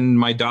 And then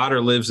my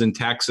daughter lives in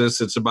Texas.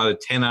 It's about a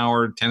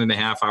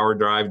 10.5-hour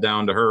drive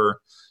down to her.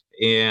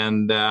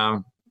 And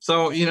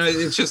so,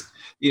 it's just,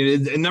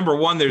 number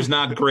one, there's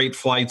not great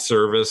flight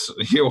service,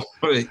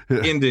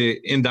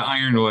 into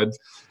Ironwood.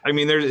 I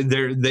mean,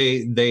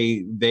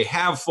 they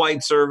have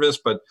flight service,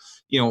 but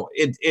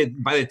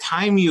it by the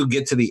time you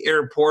get to the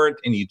airport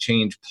and you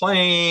change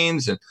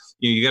planes and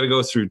you got to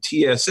go through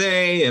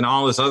TSA and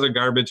all this other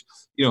garbage,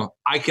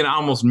 I can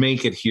almost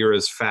make it here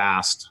as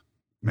fast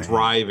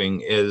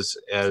driving as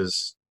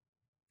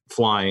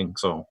flying.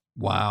 So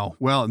wow.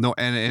 Well, no,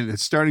 and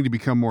it's starting to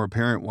become more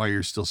apparent why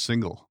you're still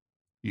single.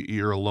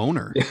 You're a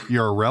loner.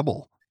 You're a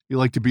rebel. You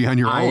like to be on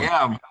your own. I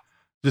am.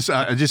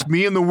 Just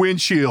me and the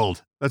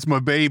windshield. That's my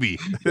baby.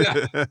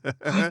 Yeah.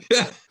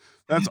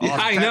 That's awesome.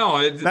 Yeah, I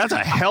know. That's a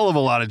hell of a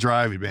lot of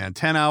driving, man.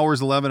 10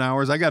 hours, 11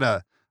 hours. I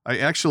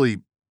actually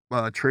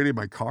traded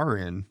my car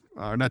in.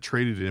 Not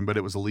traded it in, but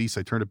it was a lease.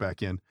 I turned it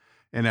back in.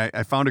 And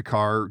I found a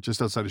car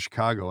just outside of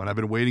Chicago, and I've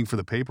been waiting for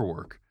the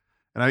paperwork.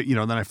 And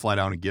then I fly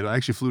down and get it. I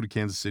actually flew to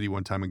Kansas City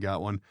one time and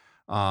got one.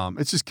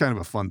 It's just kind of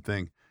a fun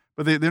thing.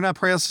 But they're not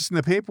processing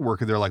the paperwork,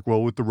 and they're like,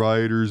 well, with the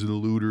rioters and the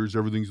looters,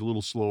 everything's a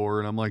little slower.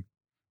 And I'm like,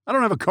 I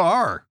don't have a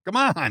car. Come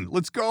on,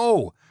 let's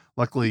go.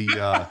 Luckily,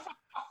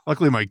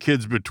 my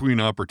kid's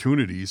between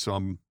opportunities, so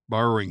I'm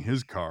borrowing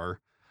his car.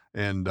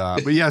 And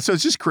but yeah, so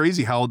it's just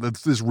crazy how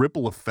this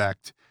ripple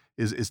effect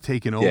is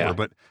taking over. Yeah.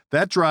 But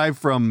that drive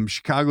from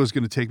Chicago is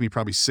going to take me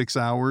probably 6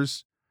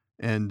 hours.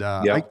 And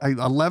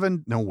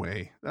 11, no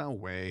way. I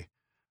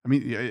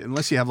mean,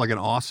 unless you have like an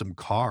awesome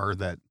car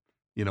that,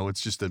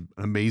 it's just an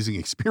amazing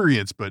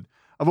experience. But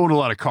I've owned a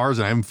lot of cars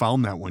and I haven't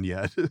found that one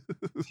yet.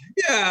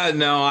 Yeah,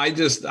 no, I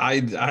just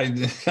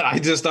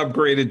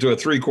upgraded to a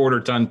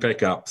 3/4 ton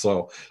pickup.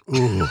 So,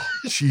 oh,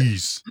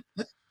 jeez,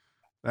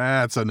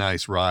 that's a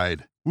nice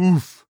ride.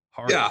 Oof,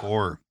 hardcore. Yeah.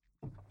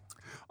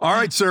 All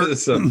right, sir,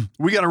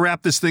 we got to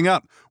wrap this thing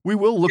up. We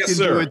will look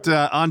into it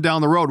on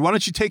down the road. Why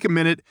don't you take a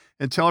minute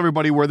and tell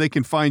everybody where they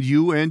can find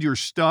you and your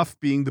stuff,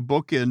 being the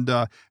book, and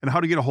how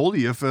to get a hold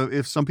of you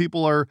if some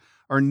people are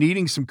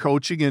needing some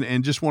coaching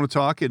and just want to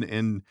talk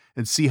and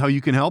see how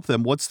you can help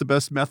them. What's the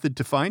best method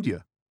to find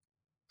you?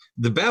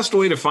 The best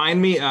way to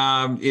find me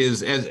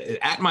is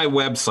at my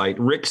website,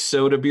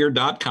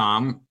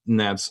 ricksoetebier.com, and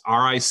that's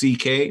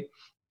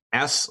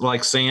RICKS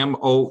like Sam,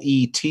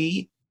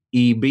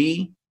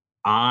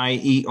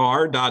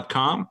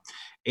 OETEBIER.com.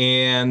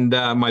 And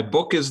my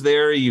book is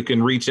there. You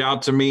can reach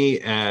out to me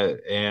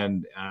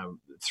and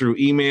through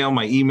email.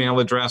 My email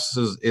address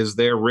is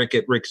there,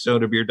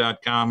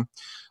 rick@ricksoetebier.com.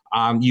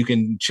 You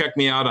can check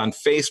me out on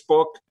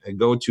Facebook and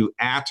go to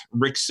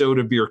 @Rick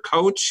Soetebier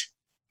Coach.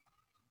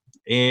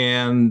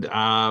 And,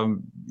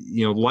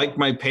 like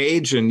my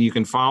page, and you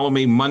can follow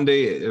me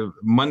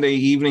Monday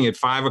evening at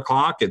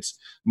 5:00. It's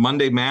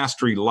Monday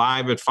Mastery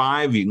Live at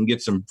 5. You can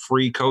get some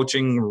free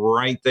coaching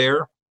right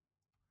there.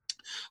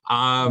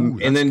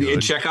 And then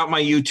good. Check out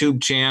my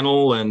YouTube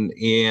channel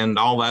and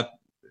all that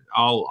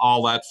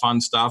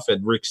fun stuff at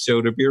Rick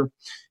Soetebier.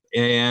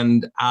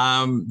 And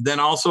then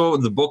also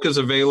the book is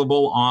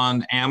available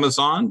on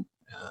Amazon.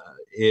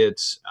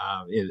 It's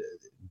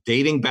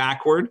Dating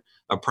Backward,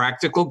 a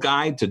practical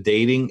guide to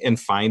dating and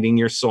finding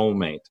your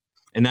soulmate.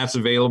 And that's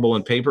available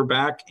in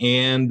paperback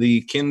and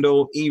the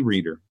Kindle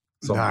e-reader.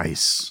 So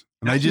nice.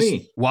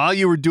 And while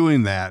you were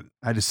doing that,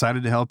 I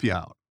decided to help you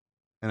out.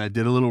 And I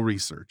did a little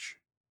research.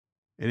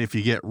 And if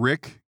you get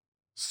Rick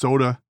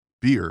Soda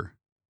Beer,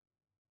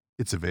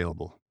 it's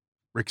available.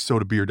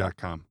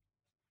 ricksoetebier.com.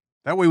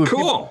 That way, when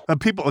people,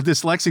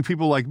 dyslexic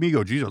people like me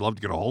go, geez, I'd love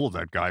to get a hold of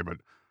that guy, but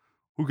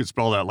who could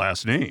spell that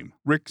last name?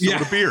 Rick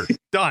Soetebier.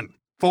 Done.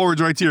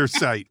 Forwards right to your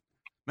site.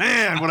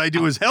 Man, what I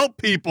do is help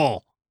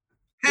people.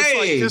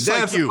 That's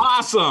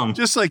awesome.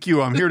 Just like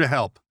you, I'm here to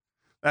help.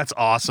 That's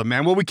awesome,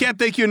 man. Well, we can't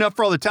thank you enough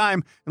for all the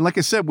time. And like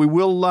I said, we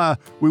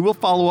will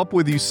follow up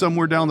with you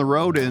somewhere down the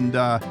road and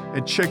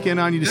check in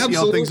on you to see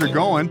how things are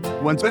going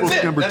once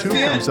book number 2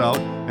 comes out.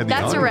 And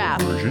that's a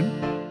wrap.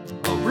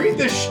 Read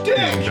the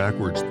shtick.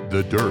 Backwards,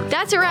 the dirt.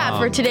 That's a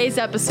wrap for today's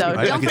episode.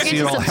 Don't forget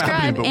to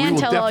subscribe and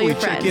tell all your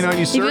friends.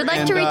 If you'd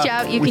like to reach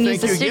out, you can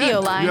use the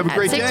studio line at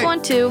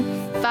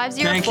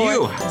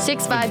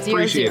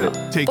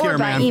 612-504-6500. Take care,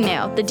 man. Or by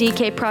email,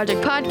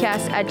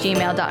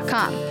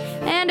 thedkprojectpodcast@gmail.com.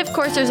 And of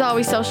course, there's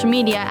always social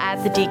media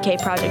at the DK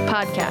Project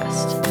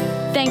Podcast.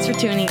 Thanks for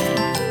tuning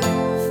in.